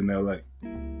did in LA?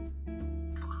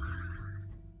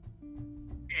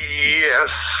 Yes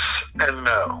and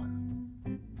no.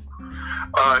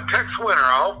 Tex Winter,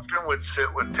 I often would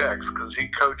sit with Tex because he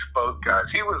coached both guys.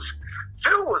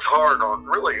 Phil was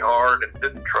really hard, and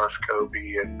didn't trust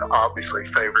Kobe, and obviously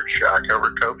favored Shaq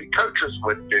over Kobe. Coaches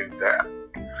would do that.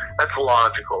 That's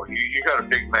logical. You got a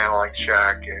big man like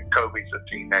Shaq, and Kobe's a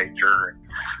teenager, and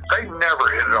they never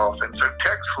hit it off. And so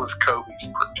Tex was Kobe's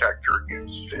protector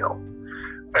against Phil.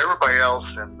 Everybody else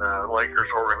in the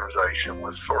Lakers organization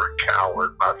was sort of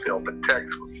cowered by Phil, but Tex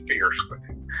was fierce with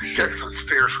him. Tex was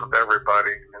fierce with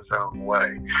everybody in his own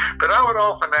way. But I would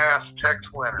often ask Tex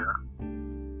Winter,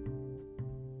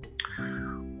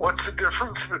 what's the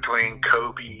difference between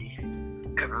Kobe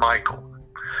and Michael?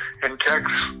 And Tex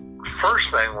first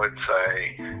thing would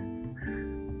say,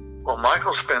 well,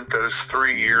 Michael spent those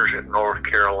 3 years at North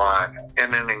Carolina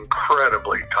in an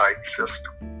incredibly tight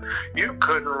system. You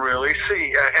couldn't really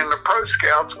see, and the pro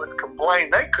scouts would complain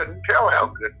they couldn't tell how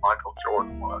good Michael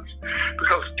Jordan was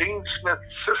because Dean Smith's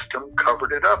system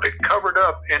covered it up. It covered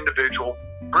up individual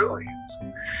brilliance.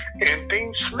 And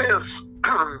Dean Smith's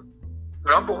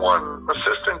number one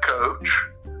assistant coach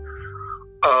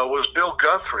was Bill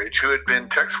Guthridge, who had been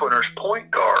Tex Winter's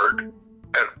point guard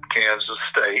at Kansas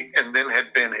State and then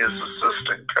had been his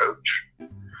assistant coach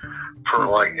for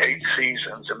like 8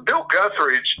 seasons. And Bill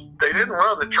Guthridge, they didn't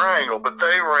run the triangle, but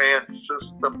they ran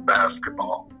system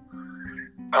basketball.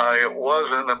 It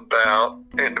wasn't about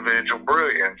individual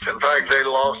brilliance. In fact, they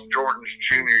lost Jordan's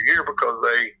junior year because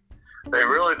they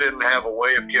really didn't have a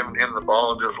way of giving him the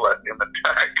ball and just letting him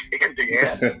attack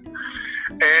Indiana.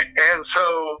 and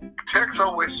so Tex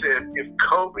always said if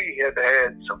Kobe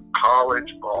had some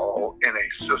college ball in a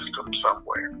system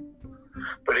somewhere,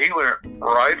 but he went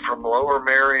right from Lower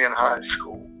Marion High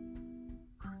School.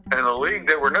 And the league,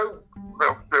 there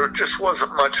just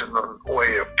wasn't much in the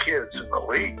way of kids in the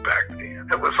league back then.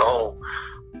 It was all,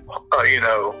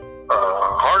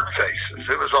 hard faces.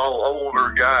 It was all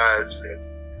older guys that,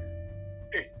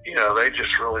 they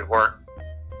just really weren't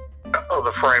of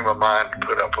the frame of mind to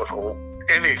put up with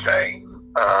anything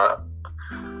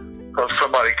of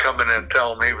somebody coming in and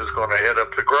telling me he was going to hit up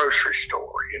the grocery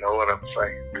store. You know what I'm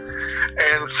saying?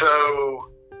 And so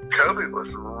Kobe was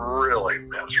really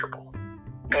miserable.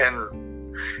 And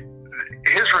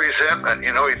his resentment, he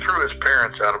threw his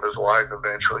parents out of his life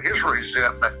eventually. His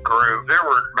resentment grew. There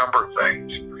were a number of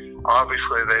things.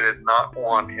 Obviously, they did not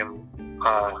want him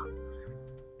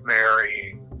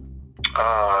marrying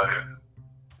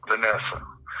Vanessa.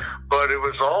 But it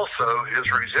was also his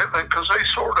resentment because they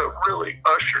sort of really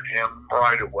ushered him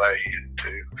right away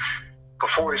into,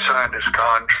 before he signed his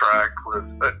contract with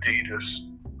Adidas,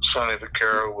 Sonny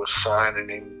Vaccaro was signing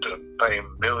him to pay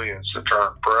him millions to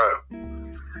turn pro.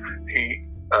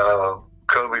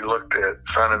 Kobe looked at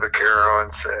Sonny Vaccaro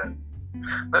and said,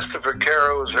 Mr.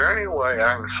 Vaccaro, is there any way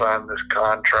I can sign this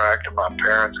contract and my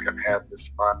parents can have this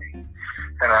money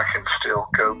and I can still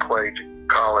go play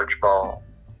college ball?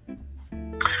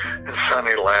 And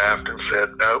Sonny laughed and said,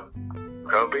 nope,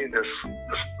 Kobe, this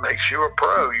makes you a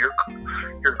pro.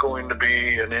 You're going to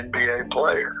be an NBA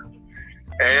player.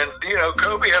 And,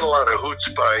 Kobe had a lot of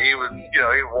chutzpah. He was,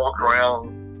 he walked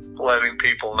around letting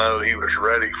people know he was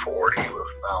ready for it. He was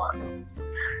not.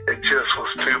 It just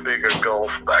was too big a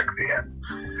gulf back then.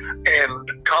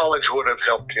 And college would have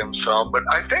helped him some. But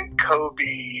I think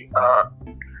Kobe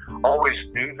always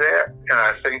knew that. And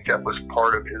I think that was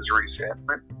part of his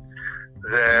resentment,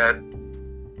 that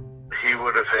he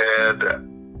would have had,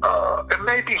 and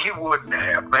maybe he wouldn't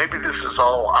have. Maybe this is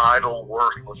all idle,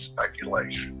 worthless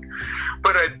speculation.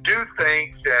 But I do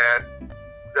think that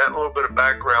little bit of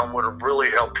background would have really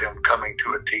helped him coming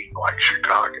to a team like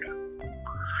Chicago.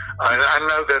 I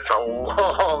know that's a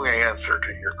long answer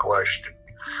to your question,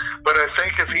 but I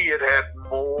think if he had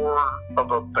more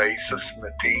of a basis in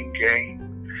the team game.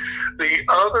 The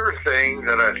other thing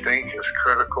that I think is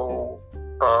critical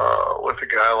with a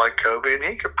guy like Kobe, and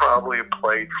he could probably have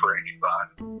played for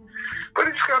anybody, but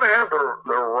he's got to have the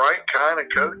right kind of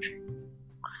coaching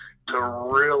to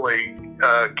really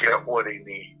get what he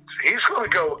needs. He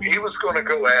was going to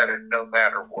go at it no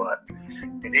matter what,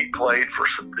 and he played for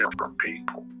some different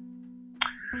people.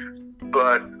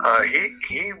 But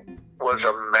he was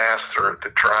a master at the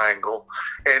triangle,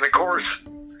 and of course,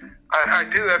 I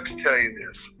do have to tell you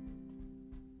this.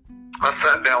 I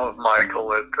sat down with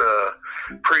Michael at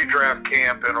pre-draft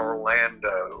camp in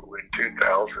Orlando in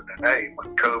 2008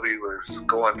 when Kobe was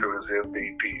going through his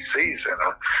MVP season.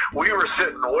 We were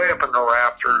sitting way up in the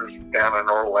rafters down in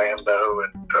Orlando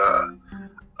at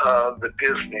the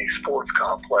Disney Sports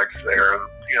Complex there. And,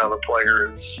 the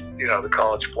players, the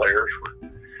college players were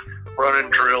running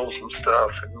drills and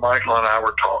stuff. And Michael and I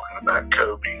were talking about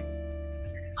Kobe.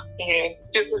 And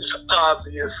it was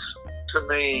obvious to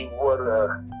me what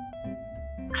a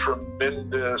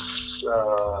tremendous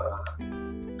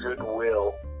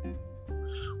goodwill,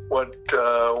 what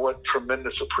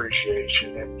tremendous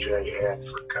appreciation MJ had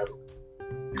for Kobe.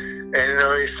 And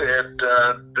he said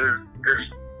there's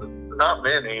not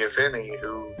many, if any,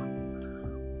 who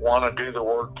want to do the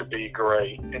work to be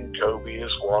great, and Kobe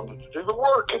has wanted to do the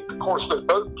work. And of course, they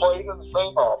both played in the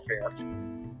same offense.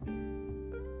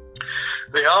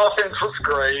 The offense was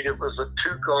great. It was a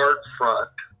 2-guard front.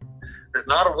 It's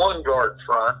not a 1-guard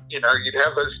front. You'd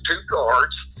have those 2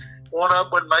 guards. One of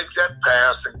them would make that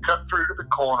pass and cut through to the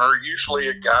corner, usually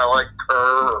a guy like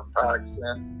Kerr or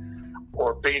Paxson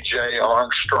or B.J.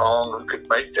 Armstrong who could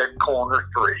make that corner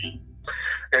 3.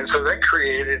 And so that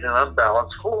created an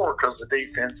unbalanced floor because the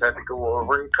defense had to go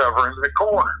over and cover in the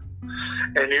corner.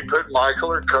 And you put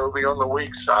Michael or Kobe on the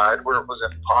weak side where it was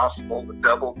impossible to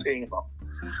double team them,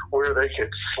 where they could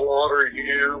slaughter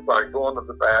you by going to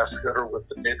the basket or with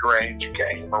the mid-range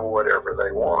game or whatever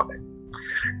they wanted.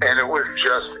 And it was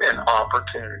just an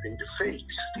opportunity to feast.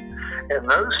 And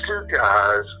those two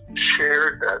guys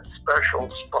shared that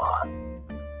special spot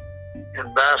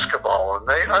in basketball, and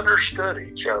they understood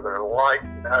each other like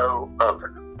no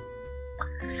other.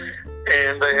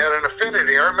 And they had an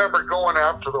affinity. I remember going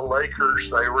out to the Lakers.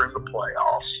 They were in the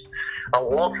playoffs. I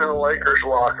walked in the Lakers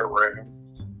locker room,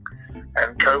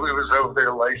 and Kobe was over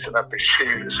there lacing up his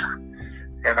shoes.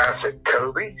 And I said,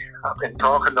 Kobe, I've been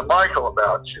talking to Michael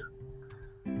about you.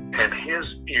 And his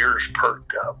ears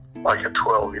perked up like a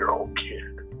 12-year-old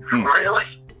kid. Really?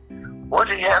 What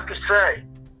did he have to say?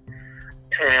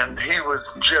 And he was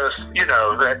just,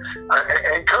 that.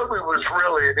 And Kobe was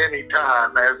really at any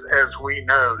time, as we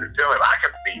know, to tell him, I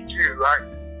can beat you.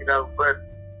 But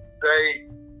they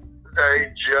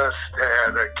just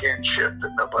had a kinship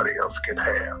that nobody else could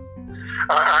have.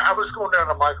 I was going down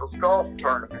to Michael's golf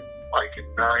tournament like in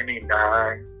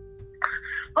 99.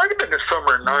 Might have been the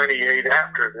summer of 98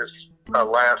 after this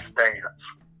last dance.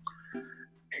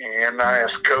 And I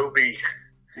asked Kobe,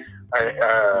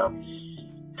 I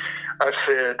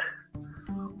said,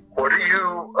 what do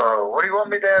you want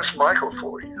me to ask Michael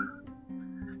for you?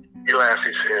 He laughed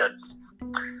his head.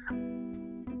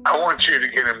 I want you to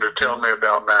get him to tell me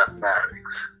about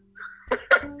mathematics.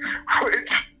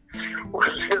 Which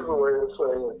was his way of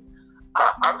saying,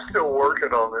 I'm still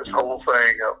working on this whole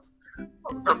thing of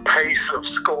the pace of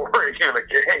scoring in a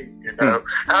game,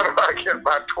 How do I get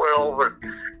my 12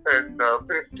 and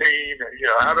 15?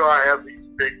 How do I have these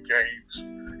big games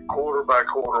quarter by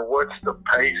quarter? What's the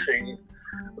pacing?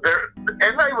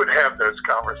 And they would have those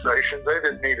conversations. They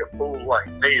didn't need a fool like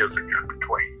me as a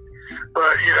go-between.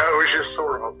 But, it was just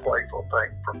sort of a playful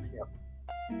thing from him.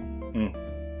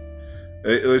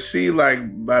 It seemed like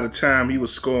by the time he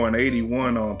was scoring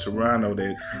 81 on Toronto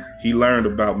that he learned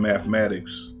about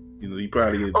mathematics. He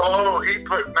probably... Oh, he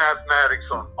put mathematics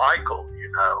on Michael,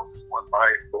 when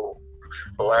Michael,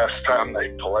 the last time they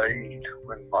played,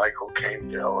 when Michael came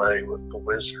to L.A. with the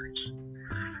Wizards.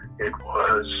 It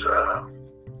was...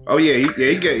 oh, yeah,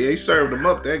 he served him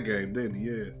up that game, didn't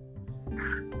he?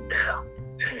 Yeah.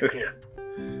 Yeah, he did.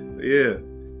 Yeah.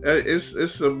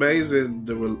 It's amazing.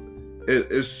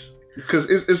 It's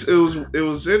because it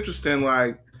was interesting,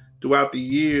 like, throughout the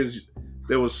years,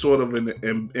 there was sort of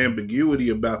an ambiguity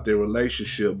about their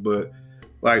relationship, but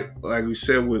like we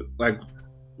said with I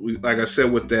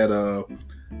said with that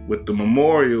with the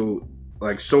memorial,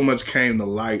 like so much came to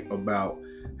light about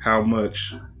how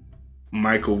much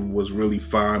Michael was really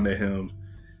fond of him,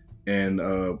 and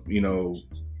we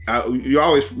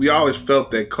always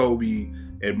felt that Kobe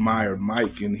admired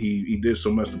Mike, and he did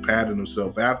so much to pattern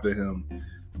himself after him,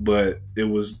 but it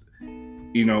was.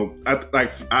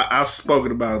 I've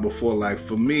spoken about it before. Like,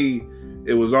 for me,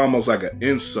 it was almost like an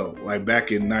insult. Like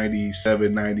back in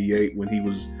 97, 98, when he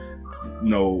was,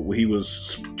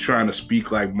 trying to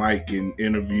speak like Mike in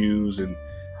interviews, and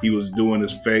he was doing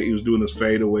his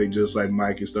fadeaway just like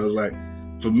Mike and stuff. It was like,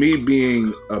 for me,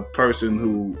 being a person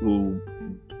who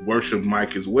worshiped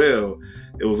Mike as well,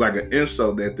 it was like an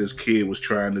insult that this kid was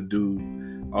trying to do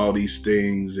all these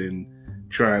things and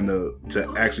trying to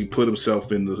actually put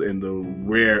himself in the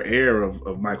rare air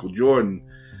of Michael Jordan.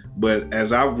 But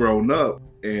as I've grown up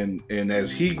and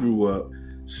as he grew up,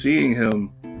 seeing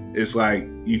him, it's like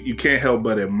you can't help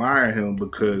but admire him,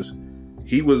 because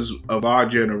he was of our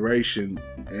generation,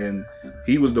 and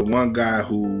he was the one guy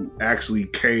who actually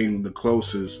came the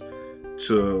closest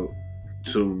to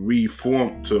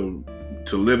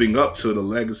living up to the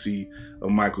legacy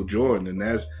of Michael Jordan. And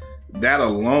that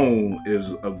alone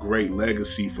is a great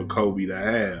legacy for Kobe to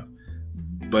have.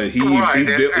 But he built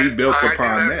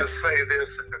upon that. I have to say this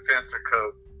in defense of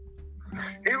Kobe.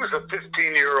 He was a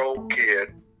 15-year-old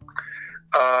kid.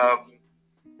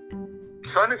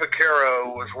 Sonny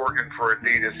Vaccaro was working for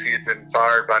Adidas. He had been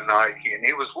fired by Nike, and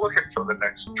he was looking for the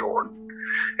next Jordan.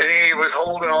 And he was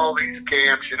holding all these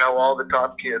camps, all the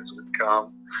top kids would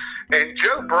come. And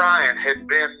Joe Bryant had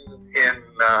been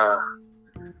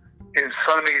in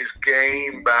Sonny's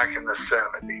game back in the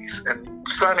 70s. And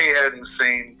Sonny hadn't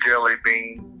seen Jelly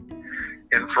Bean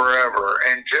in forever.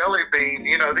 And Jelly Bean,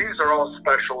 these are all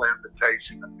special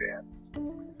invitation events.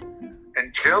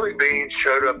 And Jelly Bean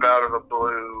showed up out of the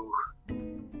blue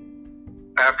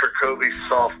after Kobe's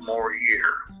sophomore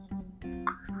year.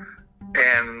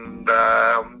 And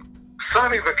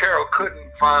Sonny Vaccaro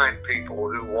couldn't find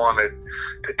people who wanted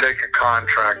to take a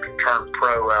contract and turn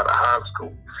pro out of high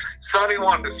school. Sonny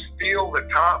wanted to steal the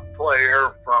top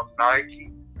player from Nike.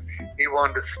 He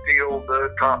wanted to steal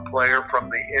the top player from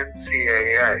the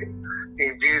NCAA.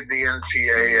 He viewed the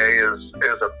NCAA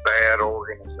as a bad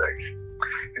organization.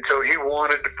 And so he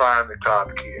wanted to find the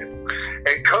top kid.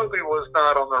 And Kobe was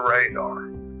not on the radar.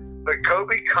 But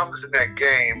Kobe comes in that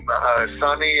game.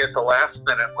 Sonny at the last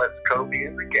minute lets Kobe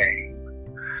in the game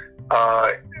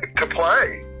to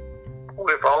play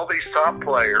with all these top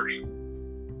players.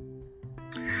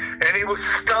 And he was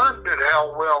stunned at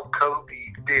how well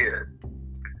Kobe did.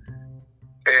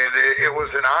 And it was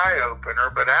an eye-opener.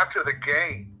 But after the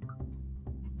game,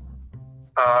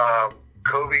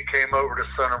 Kobe came over to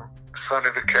Sonny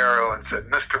Vaccaro and said,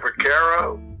 "Mr.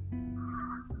 Vaccaro,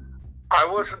 I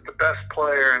wasn't the best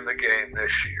player in the game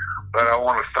this year, but I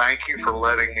want to thank you for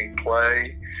letting me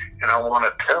play, and I want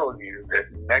to tell you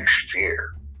that next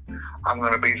year I'm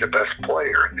going to be the best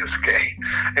player in this game."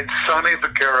 And Sonny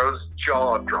Vaccaro's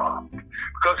jaw dropped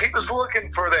because he was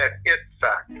looking for that it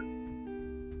factor,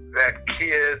 that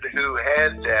kid who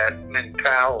had that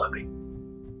mentality.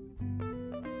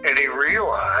 And he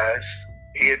realized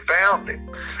he had found it.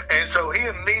 And so he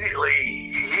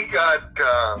got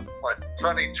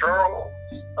Sonny Charles,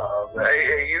 the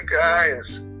AAU guy is,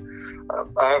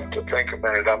 I have to think a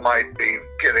minute. I might be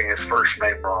getting his first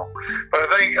name wrong. But I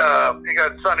think he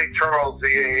got Sonny Charles, the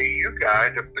AAU guy,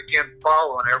 to begin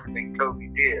following everything Kobe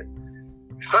did.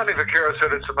 Sonny Vaccaro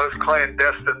said it's the most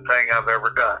clandestine thing I've ever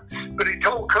done. But he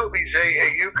told Kobe's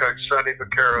AAU coach, Sonny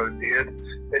Vaccaro did,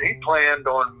 that he planned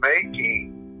on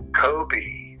making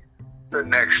Kobe the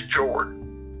next Jordan.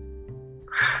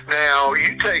 Now,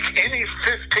 you take any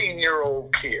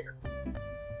 15-year-old kid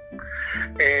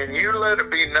and you let it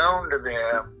be known to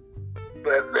them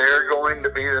that they're going to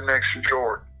be the next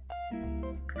Jordan.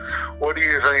 What do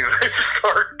you think they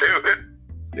start doing?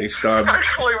 They start...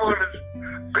 Actually, one as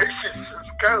vicious as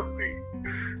Kobe.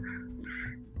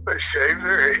 They shave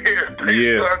their head.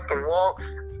 They start to walk.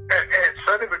 And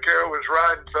Sonny Vaccaro was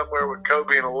riding somewhere with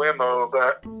Kobe in a limo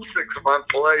about 6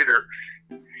 months later.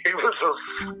 He was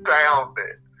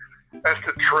astounded. That's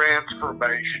the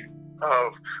transformation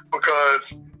of, because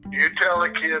you tell a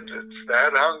kid that's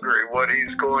that hungry what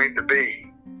he's going to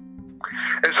be.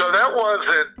 And so that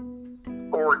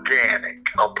wasn't organic,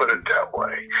 I'll put it that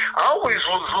way. I always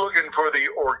was looking for the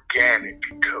organic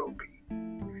Kobe.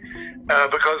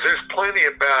 Because there's plenty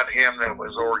about him that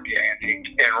was organic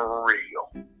and real.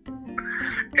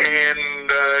 And,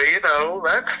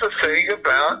 that's the thing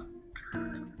about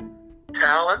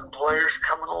talent and players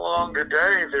coming along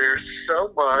today. There's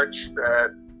so much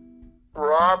that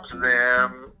robs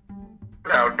them.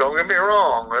 Now, don't get me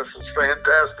wrong. This is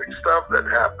fantastic stuff that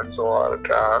happens a lot of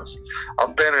times.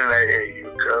 I've been an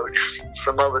AAU coach.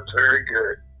 Some of it's very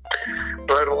good.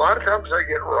 But a lot of times they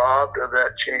get robbed of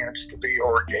that chance to be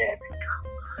organic.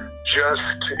 Just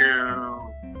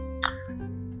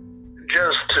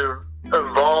to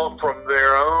evolve from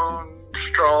their own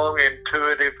strong,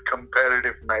 intuitive,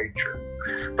 competitive nature.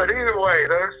 But either way,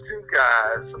 those two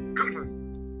guys,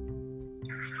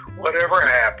 whatever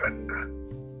happened,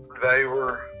 they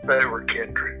were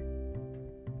kindred.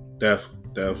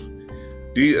 Definitely.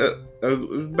 Do you,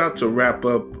 about to wrap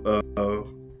up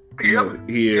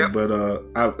here, but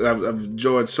I've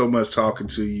enjoyed so much talking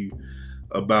to you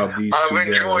about these two guys. I've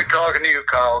enjoyed talking to you,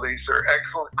 Kyle. These are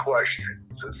excellent questions.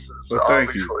 This is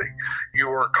obviously you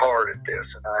work hard at this,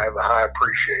 and I have a high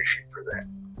appreciation for that.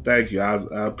 Thank you.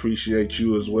 I appreciate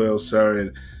you as well, sir.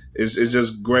 And it's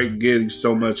just great getting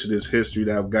so much of this history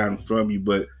that I've gotten from you.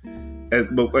 But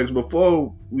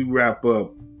before we wrap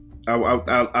up, I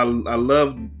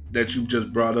love that you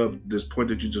just brought up this point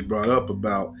that you just brought up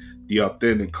about the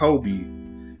authentic Kobe.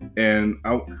 And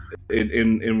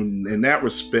in that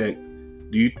respect,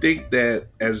 do you think that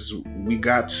as we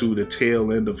got to the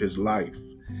tail end of his life,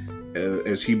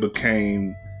 as he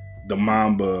became the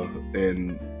Mamba,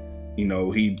 and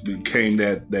he became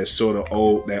that sort of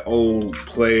old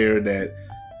player, that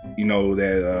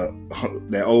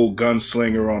that old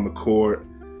gunslinger on the court,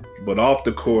 but off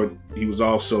the court he was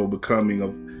also becoming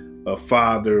a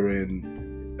father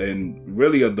and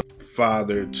really the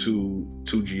father to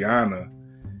Gianna,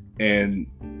 and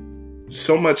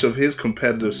so much of his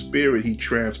competitive spirit he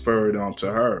transferred onto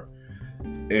her.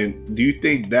 And do you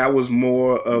think that was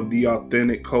more of the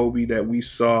authentic Kobe that we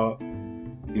saw,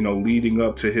 leading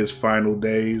up to his final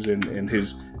days and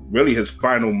his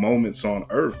final moments on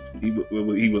Earth?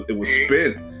 It was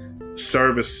spent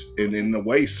in a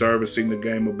way servicing the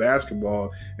game of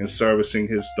basketball and servicing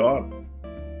his daughter.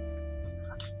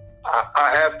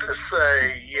 I have to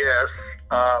say yes.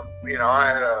 I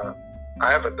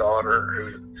have a daughter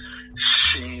who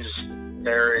she's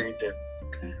married and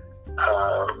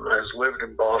has lived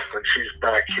in Boston. She's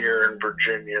back here in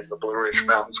Virginia in the Blue Ridge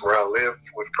Mountains where I live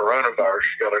with coronavirus.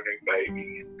 She got a new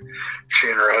baby. And she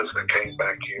and her husband came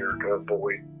back here to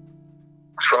avoid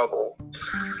trouble.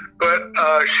 But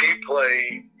she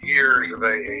played years of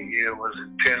AAU, was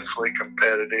intensely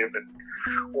competitive, and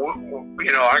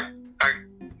I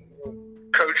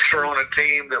coached her on a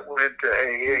team that went to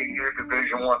AAU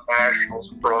Division I Nationals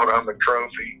and brought home a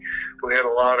trophy. We had a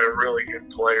lot of really good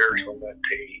players on that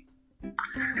team.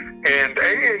 And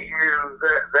AAU,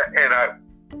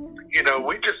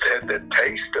 we just had the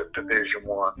taste of Division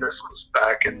I. This was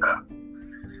back in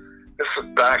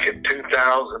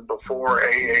 2000, before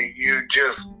AAU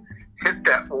just hit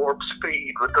that warp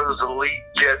speed with those elite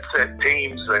jet set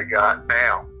teams they got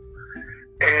now.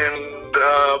 And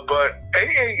but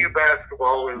AAU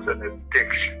basketball is an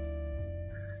addiction.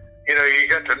 You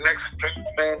got the next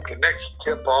tournament, the next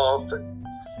tip off, and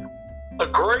a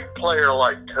great player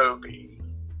like Kobe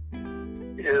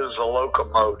is a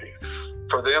locomotive.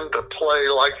 For them to play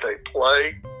like they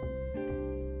play,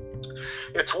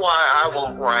 it's why I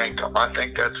won't rank them. I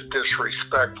think that's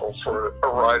disrespectful for a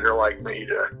writer like me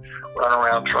to run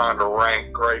around trying to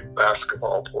rank great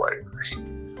basketball players.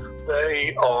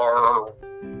 They are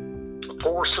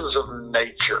forces of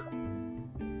nature.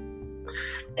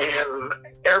 And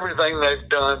everything they've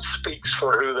done speaks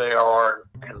for who they are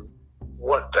and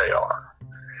what they are.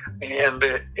 And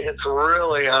it's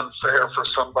really unfair for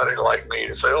somebody like me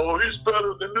to say, "Oh, he's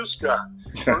better than this guy."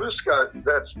 Well, this guy,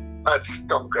 I just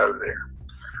don't go there.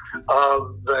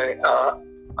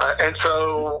 And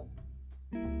so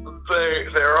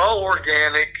they're all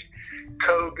organic.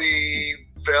 Kobe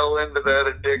fell into that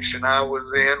addiction I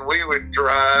was in. We would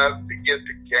drive to get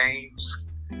to games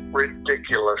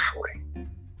ridiculously.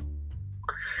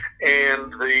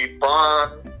 And the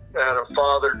bond that a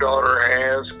father-daughter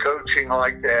has, coaching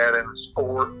like that in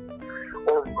sport,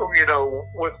 or,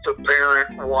 with the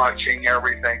parent watching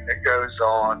everything that goes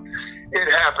on, it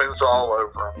happens all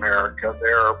over America.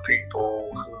 There are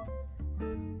people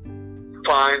who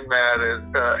find that,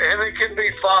 and it can be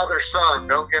father-son,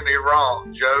 don't get me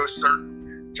wrong.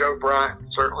 Joe Bryant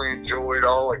certainly enjoyed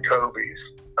all of Kobe's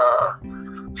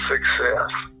success.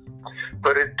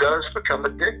 But it does become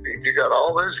addictive. You got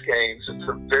all those games. It's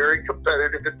a very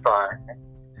competitive environment.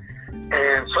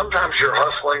 And sometimes you're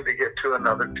hustling to get to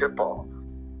another tip-off.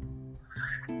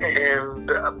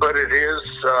 But it is,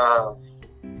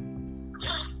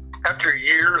 after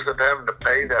years of having to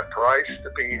pay that price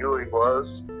to be who he was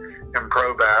in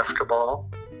pro basketball,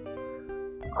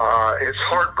 it's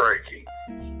heartbreaking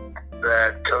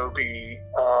that Kobe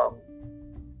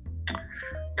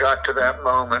got to that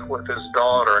moment with his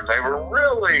daughter, and they were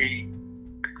really,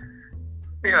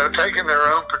 taking their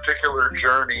own particular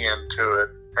journey into it,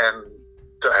 and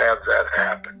to have that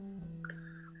happen,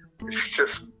 it's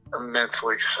just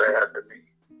immensely sad to me.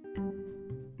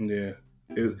 Yeah,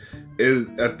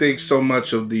 I think so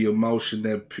much of the emotion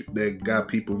that got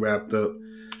people wrapped up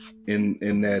in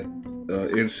that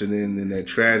incident and that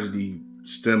tragedy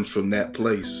stems from that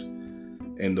place,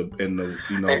 and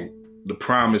the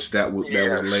promise that was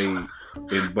laid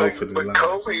in both of their lives.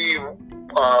 Kobe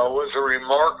was a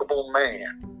remarkable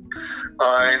man,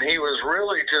 and he was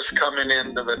really just coming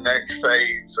into the next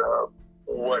phase of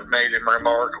what made him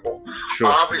remarkable. Sure.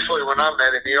 Obviously, when I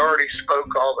met him, he already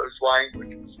spoke all those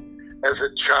languages. As a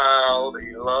child,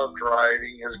 he loved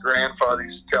writing. His grandfather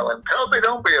used to tell him, "Kobe,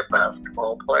 don't be a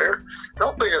basketball player.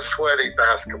 Don't be a sweaty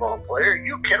basketball player.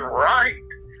 You can write.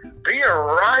 Be a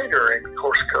writer." And of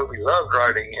course, Kobe loved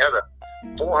writing. He had a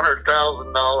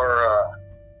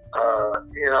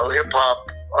 $400,000 hip hop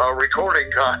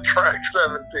recording contract,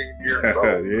 17 years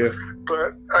old. Yeah.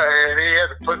 But and he had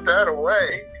to put that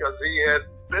away because he had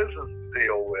business to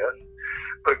deal with.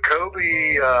 But Kobe,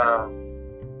 he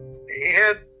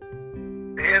had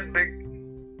big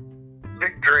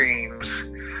dreams,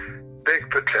 big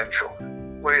potential.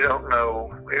 We don't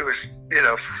know. He was,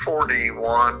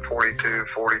 41, 42,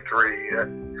 43.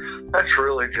 That's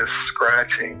really just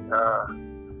scratching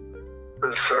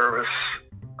the surface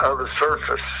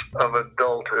of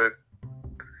adulthood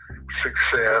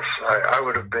success. I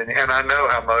would have been, and I know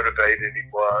how motivated he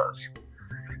was.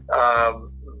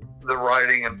 The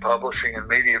writing and publishing and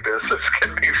media business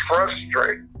can be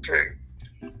frustrating too.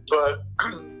 But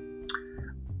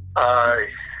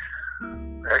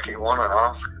heck, he won an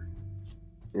Oscar.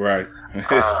 Right.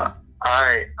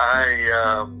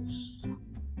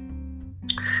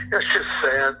 It's just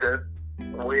sad that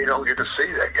we don't get to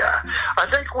see that guy. I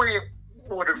think we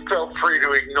would have felt free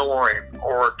to ignore him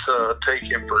or to take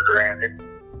him for granted.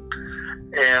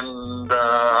 And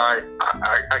I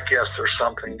guess there's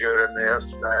something good in this,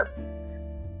 that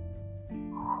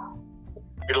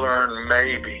we learn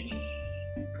maybe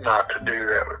not to do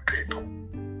that with people.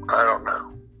 I don't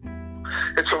know.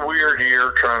 It's a weird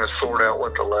year trying to sort out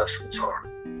what the lessons are.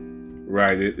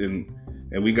 Right. And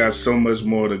we got so much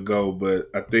more to go, but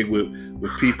I think with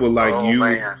people like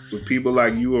with people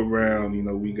like you around, you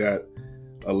know, we got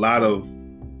a lot of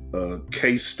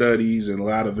case studies and a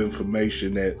lot of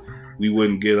information that we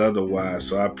wouldn't get otherwise.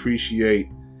 So I appreciate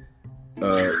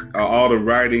all the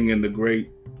writing and the great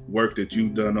work that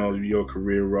you've done on your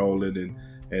career, Roland, and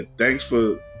thanks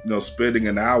for spending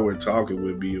an hour talking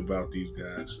with me about these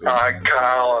guys.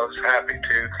 Kyle, I was happy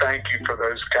to. Thank you for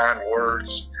those kind words.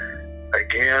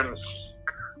 Again,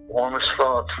 warmest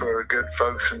thoughts for the good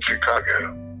folks in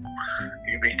Chicago.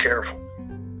 You be careful.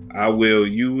 I will.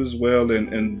 You as well,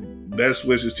 and best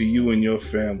wishes to you and your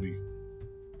family.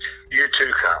 You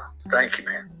too, Kyle. Thank you,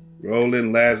 man.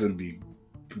 Roland Lazenby,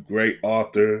 great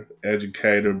author,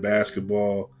 educator,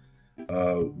 basketball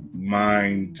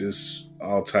mind, just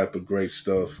all type of great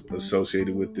stuff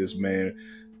associated with this man.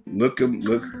 Look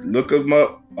him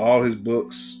up. All his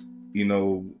books,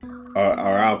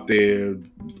 are out there.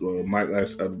 Mike,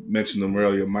 I mentioned them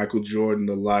earlier. Michael Jordan,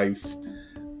 The Life,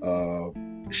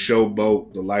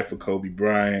 Showboat, The Life of Kobe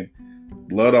Bryant,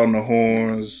 Blood on the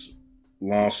Horns,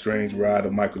 Long Strange Ride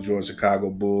of Michael Jordan, Chicago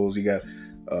Bulls. He got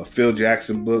Phil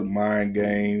Jackson book, Mind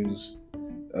Games.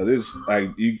 This, like,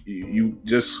 you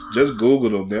just Google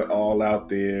them. They're all out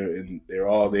there, and they're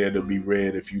all there to be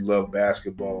read. If you love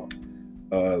basketball,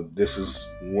 this is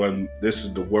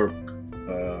the work.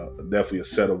 Definitely a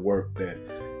set of work that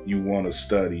you want to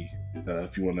study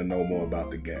if you want to know more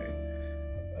about the game.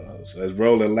 So that's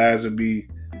Roland Lazenby.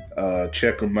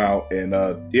 Check him out, and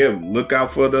look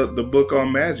out for the book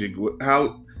on Magic.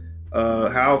 How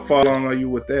far along are you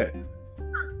with that?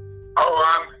 Oh,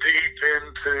 I'm deep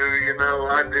into,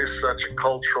 I do such a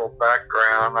cultural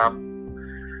background.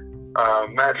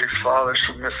 I'm Magic's father's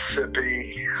from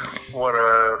Mississippi. What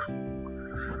a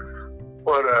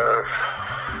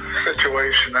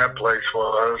situation that place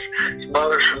was. His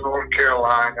mother's from North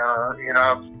Carolina.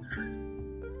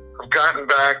 I've gotten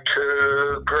back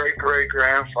to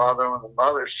great-great-grandfather on the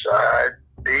mother's side,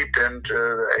 deep into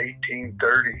the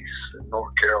 1830s in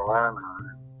North Carolina.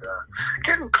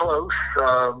 Getting close.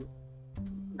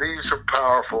 These are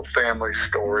powerful family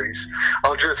stories.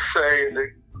 I'll just say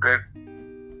that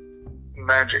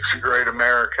Magic's a great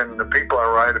American. The people I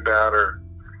write about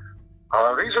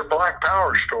these are Black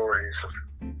Power stories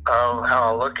of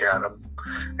how I look at them.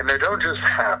 And they don't just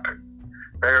happen.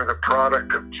 They're the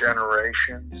product of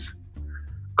generations.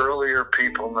 Earlier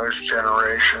people in those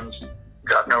generations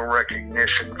got no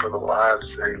recognition for the lives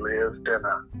they lived in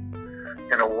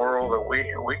a world that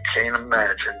we can't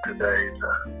imagine today.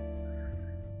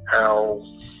 How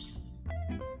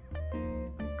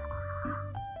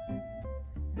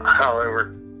they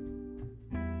were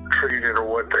treated or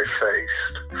what they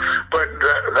faced. But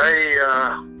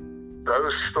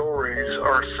those stories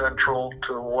are central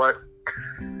to what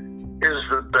is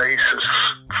the basis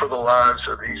for the lives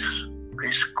of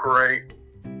these great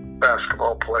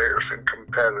basketball players and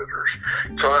competitors.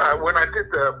 So when I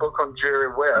did the book on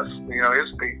Jerry West,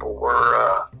 his people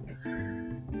were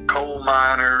coal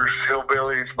miners,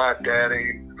 hillbillies. My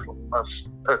daddy,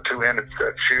 a two-handed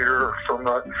set shooter from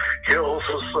the hills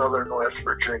of southern West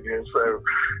Virginia, so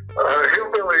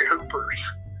hillbilly hoopers.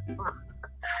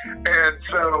 And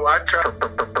so I try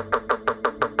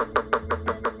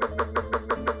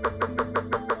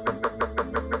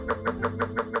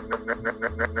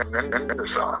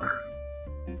dishonor,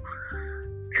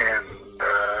 and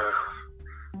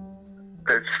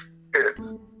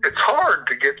it's hard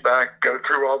to get back, go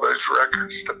through all those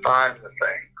records to find the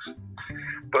things.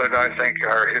 But I think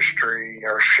our history,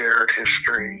 our shared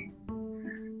history,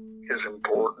 is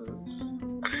important.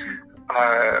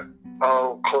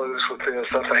 I'll close with this.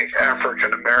 I think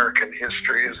African American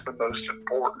history is the most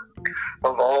important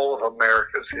of all of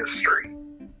America's history.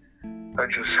 I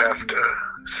just have to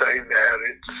say that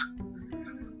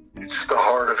it's the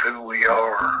heart of who we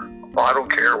are. I don't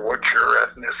care what your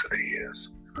ethnicity is.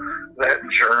 That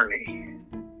journey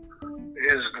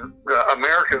is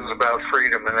America is about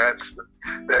freedom, and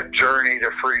that journey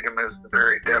to freedom is the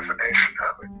very definition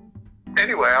of it.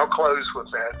 Anyway, I'll close with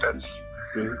that.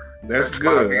 That's good.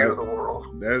 My view of the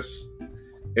world. That's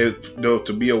it.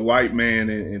 To be a white man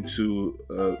and to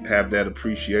have that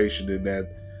appreciation and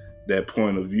that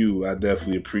point of view, I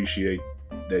definitely appreciate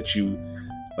that you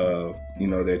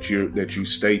that you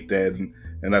state that,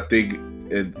 and I think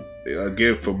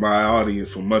again for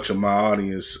much of my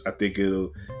audience, I think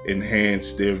it'll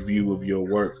enhance their view of your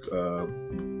work,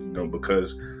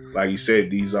 because like you said,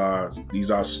 these are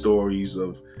stories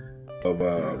of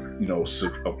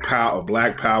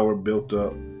Black power built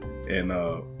up, and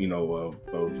of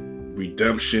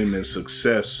redemption and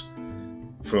success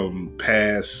from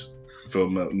past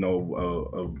from a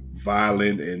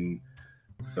violent and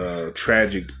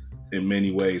tragic in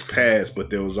many ways past, but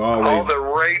there was always all the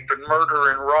rape and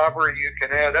murder and robbery you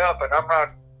can add up, and I'm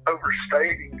not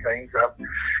overstating things.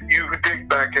 You dig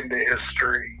back into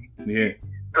history. Yeah.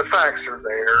 The facts are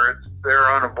there. They're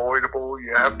unavoidable.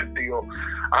 You have to deal.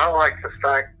 I like the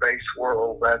fact-based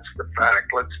world. That's the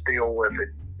fact. Let's deal with it.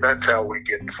 That's how we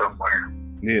get somewhere.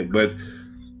 Yeah, but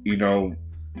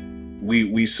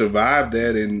we survived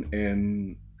that,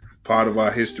 and part of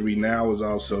our history now is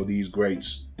also these great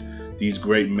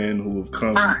men who have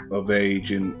come of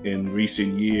age in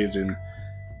recent years, and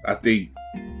I think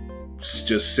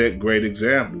just set great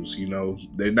examples.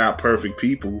 They're not perfect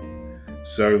people.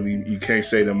 Certainly, you can't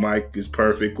say that Mike is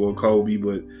perfect or Kobe,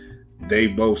 but they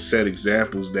both set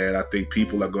examples that I think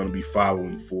people are going to be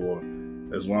following for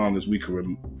as long as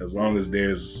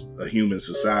there's a human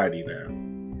society now.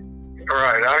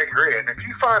 Right, I agree. And if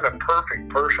you find a perfect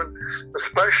person,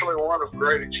 especially one of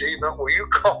great achievement, will you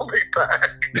call me back?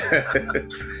 Because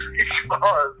it's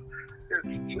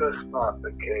just not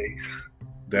the case.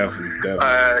 Definitely.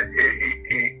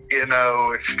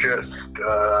 It's just.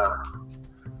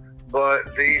 But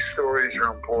these stories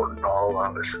are important to all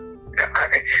of us. And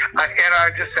I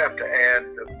just have to add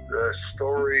the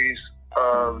stories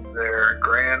of their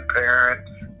grandparents,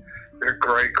 their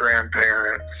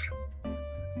great-grandparents.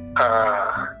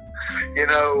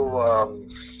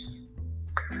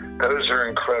 Those are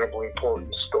incredibly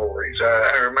important stories.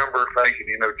 I remember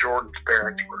thinking, Jordan's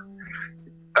parents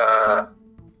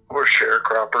were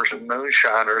sharecroppers and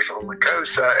moonshiners on the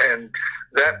coast, and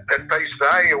that at face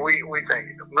value, we think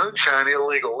moonshine,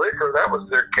 illegal liquor, that was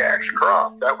their cash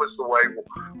crop. That was the way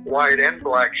white and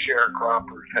black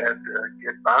sharecroppers had to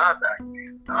get by back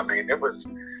then. I mean, it was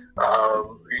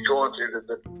going through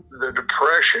the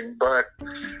Depression, but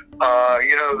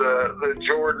the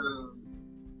Jordan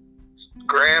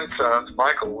grandsons,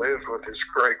 Michael lived with his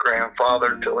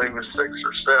great-grandfather until he was 6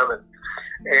 or 7.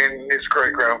 And his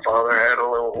great-grandfather had a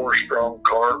little horse-drawn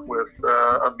cart with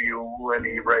a mule, and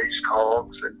he raised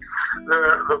hogs. And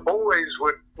the boys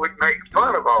would make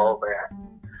fun of all that.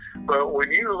 But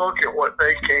when you look at what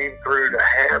they came through to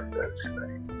have those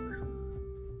things,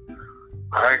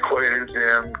 I equated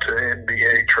them to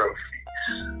NBA trophies.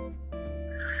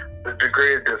 The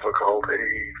degree of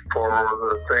difficulty for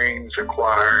the things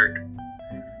acquired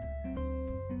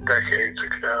decades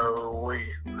ago,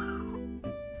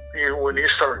 when you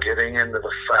start getting into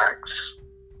the facts,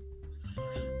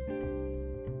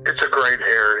 it's a great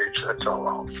heritage. That's all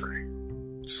I'll say.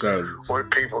 So, what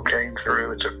people came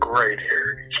through, it's a great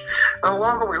heritage. And the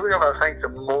longer we live, I think the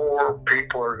more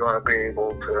people are going to be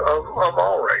able to, of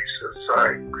all races.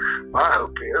 My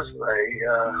hope is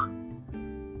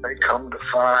they come to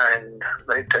find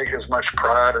they take as much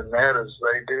pride in that as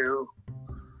they do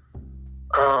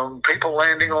people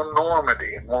landing on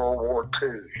Normandy in World War II,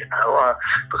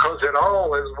 because it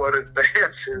all is what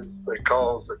advances the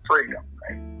cause of freedom.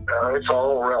 It's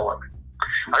all relevant.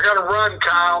 I got to run,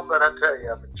 Kyle, but I tell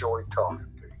you, I've enjoyed talking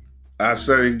to you. I've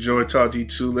certainly enjoyed talking to you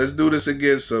too. Let's do this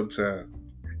again sometime.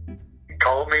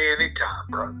 Call me anytime,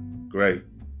 brother.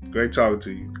 Great talking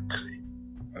to you.